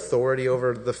has authority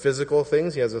over the physical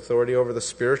things. He has authority over the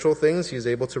spiritual things. He's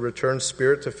able to return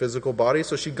spirit to physical body.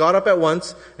 So she got up at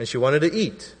once and she wanted to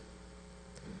eat.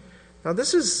 Now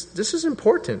this is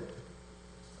important.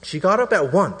 She got up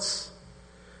at once.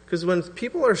 Because when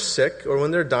people are sick or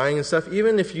when they're dying and stuff,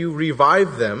 even if you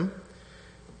revive them,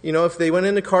 if they went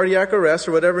into cardiac arrest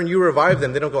or whatever and you revive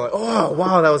them, they don't go like, oh,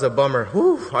 wow, that was a bummer.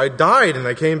 Whew, I died and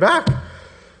I came back.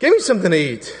 Give me something to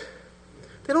eat.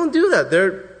 They don't do that.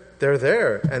 They're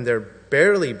there and they're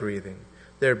barely breathing.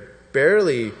 They're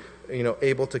barely,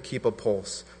 able to keep a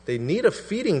pulse. They need a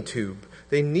feeding tube.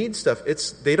 They need stuff.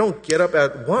 They don't get up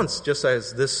at once, just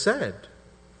as this said.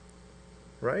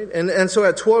 Right? And so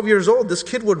at 12 years old, this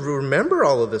kid would remember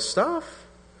all of this stuff.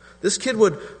 This kid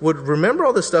would remember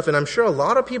all this stuff, and I'm sure a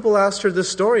lot of people asked her this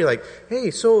story, like, hey,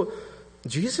 so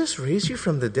Jesus raised you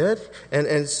from the dead?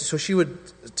 And so she would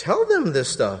tell them this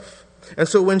stuff. And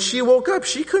so when she woke up,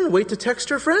 she couldn't wait to text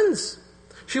her friends.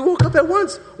 She woke up at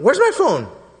once. Where's my phone?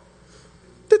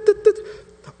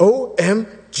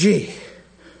 OMG.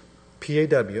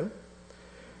 PAW.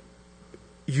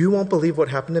 You won't believe what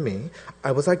happened to me.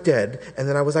 I was like dead, and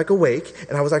then I was like awake,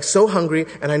 and I was like so hungry,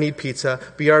 and I need pizza.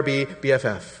 BRB,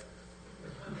 BFF.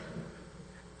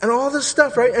 And all this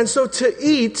stuff, right? And so to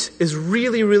eat is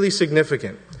really, really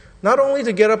significant. Not only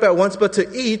to get up at once, but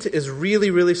to eat is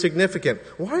really, really significant.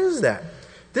 Why is that?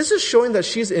 This is showing that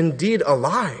she's indeed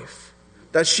alive.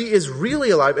 That she is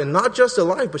really alive, and not just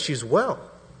alive, but she's well.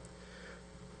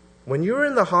 When you're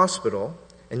in the hospital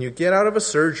and you get out of a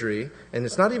surgery and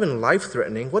it's not even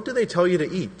life-threatening, what do they tell you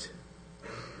to eat?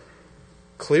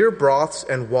 Clear broths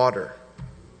and water.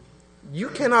 You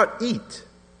cannot eat.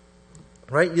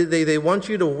 Right? They want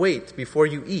you to wait before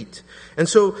you eat. And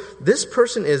so this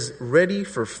person is ready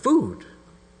for food.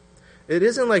 It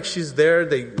isn't like she's there,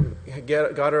 they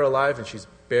got her alive, and she's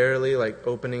barely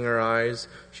opening her eyes.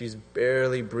 She's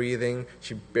barely breathing.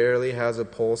 She barely has a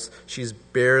pulse. She's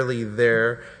barely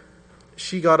there.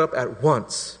 She got up at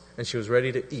once, and she was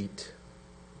ready to eat.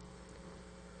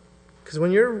 Because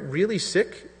when you're really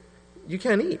sick, you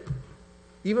can't eat.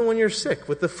 Even when you're sick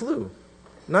with the flu.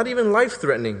 Not even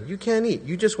life-threatening. You can't eat.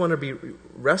 You just want to be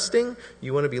resting.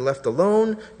 You want to be left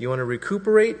alone. You want to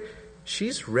recuperate.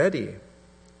 She's ready.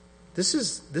 This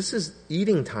is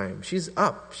eating time. She's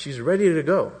up. She's ready to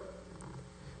go.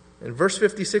 In verse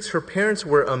 56, her parents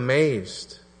were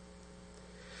amazed.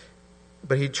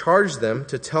 But he charged them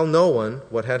to tell no one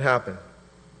what had happened.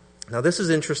 Now this is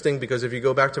interesting because if you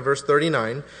go back to verse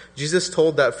 39, Jesus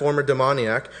told that former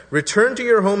demoniac, return to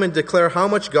your home and declare how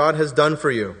much God has done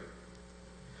for you.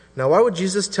 Now, why would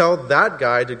Jesus tell that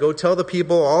guy to go tell the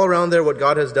people all around there what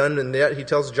God has done, and yet he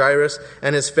tells Jairus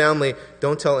and his family,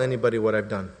 don't tell anybody what I've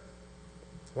done?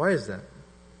 Why is that?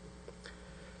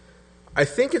 I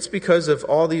think it's because of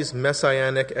all these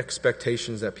messianic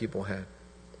expectations that people had.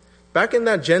 Back in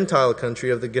that Gentile country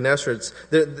of the Gennesarets,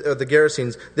 the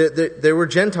Gerasenes, they were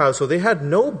Gentiles, so they had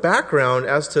no background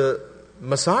as to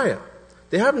Messiah.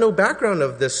 They have no background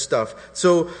of this stuff.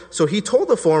 So he told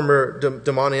the former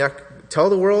demoniac, tell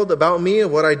the world about me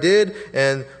and what I did,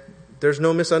 and there's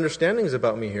no misunderstandings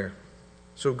about me here.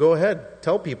 So go ahead,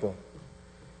 tell people.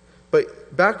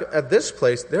 But back at this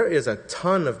place, there is a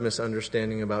ton of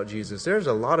misunderstanding about Jesus. There's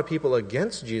a lot of people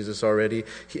against Jesus already.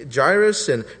 Jairus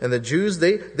and the Jews,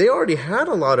 they already had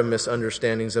a lot of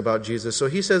misunderstandings about Jesus. So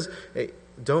he says, hey,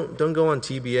 don't go on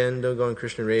TBN, don't go on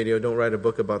Christian radio, don't write a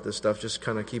book about this stuff. Just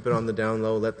kind of keep it on the down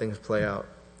low, let things play out.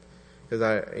 Because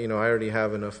I already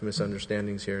have enough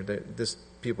misunderstandings here that this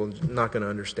people are not going to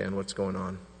understand what's going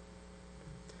on.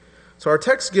 So our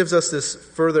text gives us this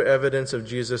further evidence of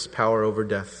Jesus' power over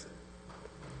death.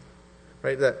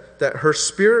 Right? That her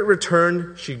spirit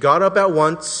returned, she got up at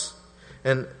once,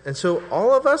 and so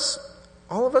all of us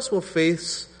will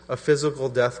face a physical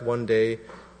death one day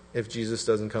if Jesus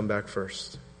doesn't come back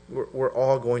first. We're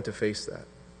all going to face that.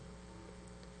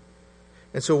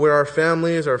 And so where our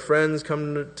families, our friends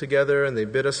come together and they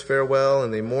bid us farewell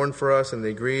and they mourn for us and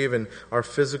they grieve, and our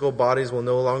physical bodies will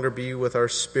no longer be with our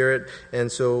spirit,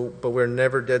 but we're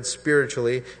never dead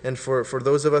spiritually. And for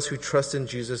those of us who trust in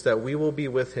Jesus, that we will be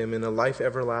with him in a life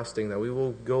everlasting, that we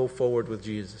will go forward with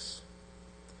Jesus.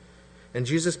 And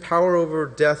Jesus' power over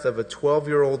death of a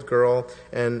 12-year-old girl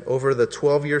and over the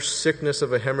 12-year sickness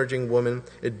of a hemorrhaging woman,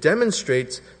 it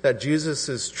demonstrates that Jesus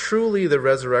is truly the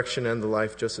resurrection and the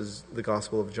life, just as the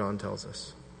Gospel of John tells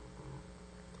us.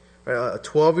 A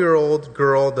 12-year-old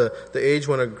girl, the age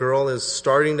when a girl is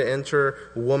starting to enter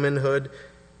womanhood,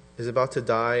 is about to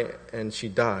die, and she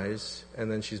dies, and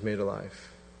then she's made alive.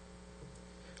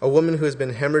 A woman who has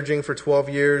been hemorrhaging for 12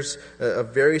 years, a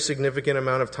very significant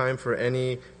amount of time for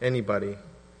anybody.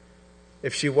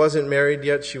 If she wasn't married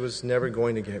yet, she was never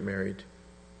going to get married.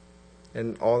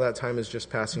 And all that time is just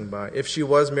passing by. If she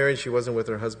was married, she wasn't with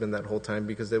her husband that whole time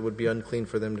because it would be unclean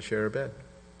for them to share a bed.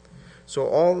 So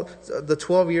all the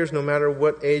 12 years, no matter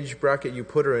what age bracket you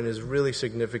put her in, is really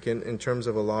significant in terms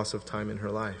of a loss of time in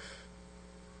her life.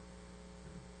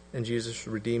 And Jesus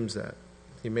redeems that.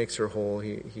 He makes her whole.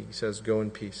 He says, go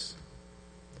in peace.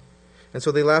 And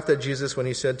so they laughed at Jesus when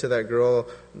he said to that girl,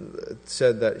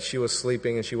 said that she was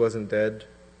sleeping and she wasn't dead.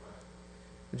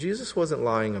 Jesus wasn't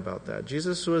lying about that.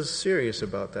 Jesus was serious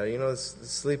about that. You know,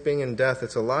 sleeping and death,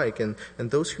 it's alike. And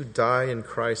those who die in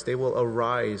Christ, they will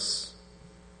arise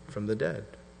from the dead.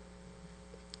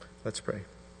 Let's pray.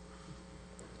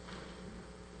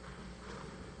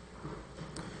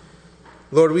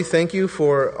 Lord, we thank you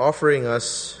for offering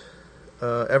us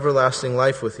everlasting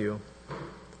life with you.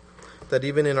 That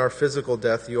even in our physical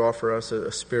death, you offer us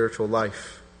a spiritual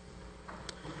life.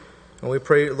 And we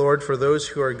pray, Lord, for those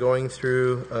who are going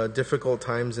through difficult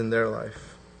times in their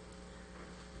life,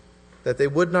 that they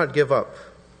would not give up.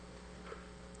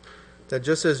 That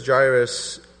just as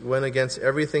Jairus went against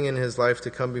everything in his life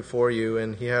to come before you,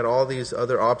 and he had all these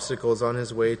other obstacles on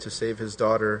his way to save his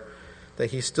daughter,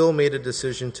 that he still made a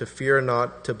decision to fear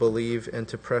not, to believe, and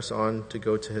to press on to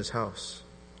go to his house.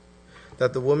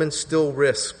 That the woman still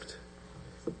risked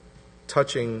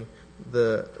touching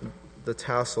the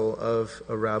tassel of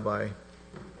a rabbi,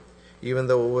 even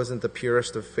though it wasn't the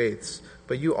purest of faiths.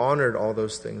 But you honored all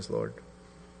those things, Lord.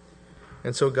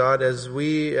 And so, God, as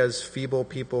we as feeble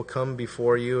people come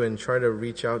before you and try to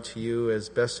reach out to you as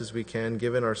best as we can,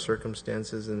 given our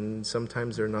circumstances, and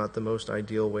sometimes they're not the most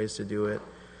ideal ways to do it,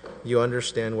 you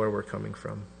understand where we're coming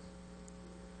from.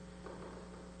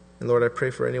 And Lord, I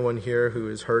pray for anyone here who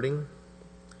is hurting,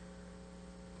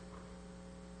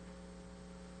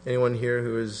 anyone here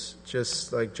who is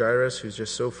just like Jairus, who's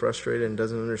just so frustrated and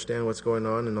doesn't understand what's going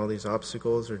on and all these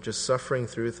obstacles, or just suffering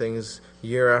through things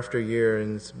year after year,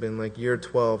 and it's been like year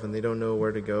 12 and they don't know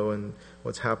where to go and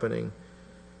what's happening.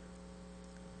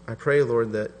 I pray,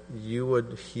 Lord, that you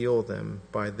would heal them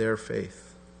by their faith.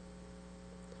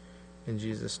 In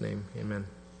Jesus' name, amen.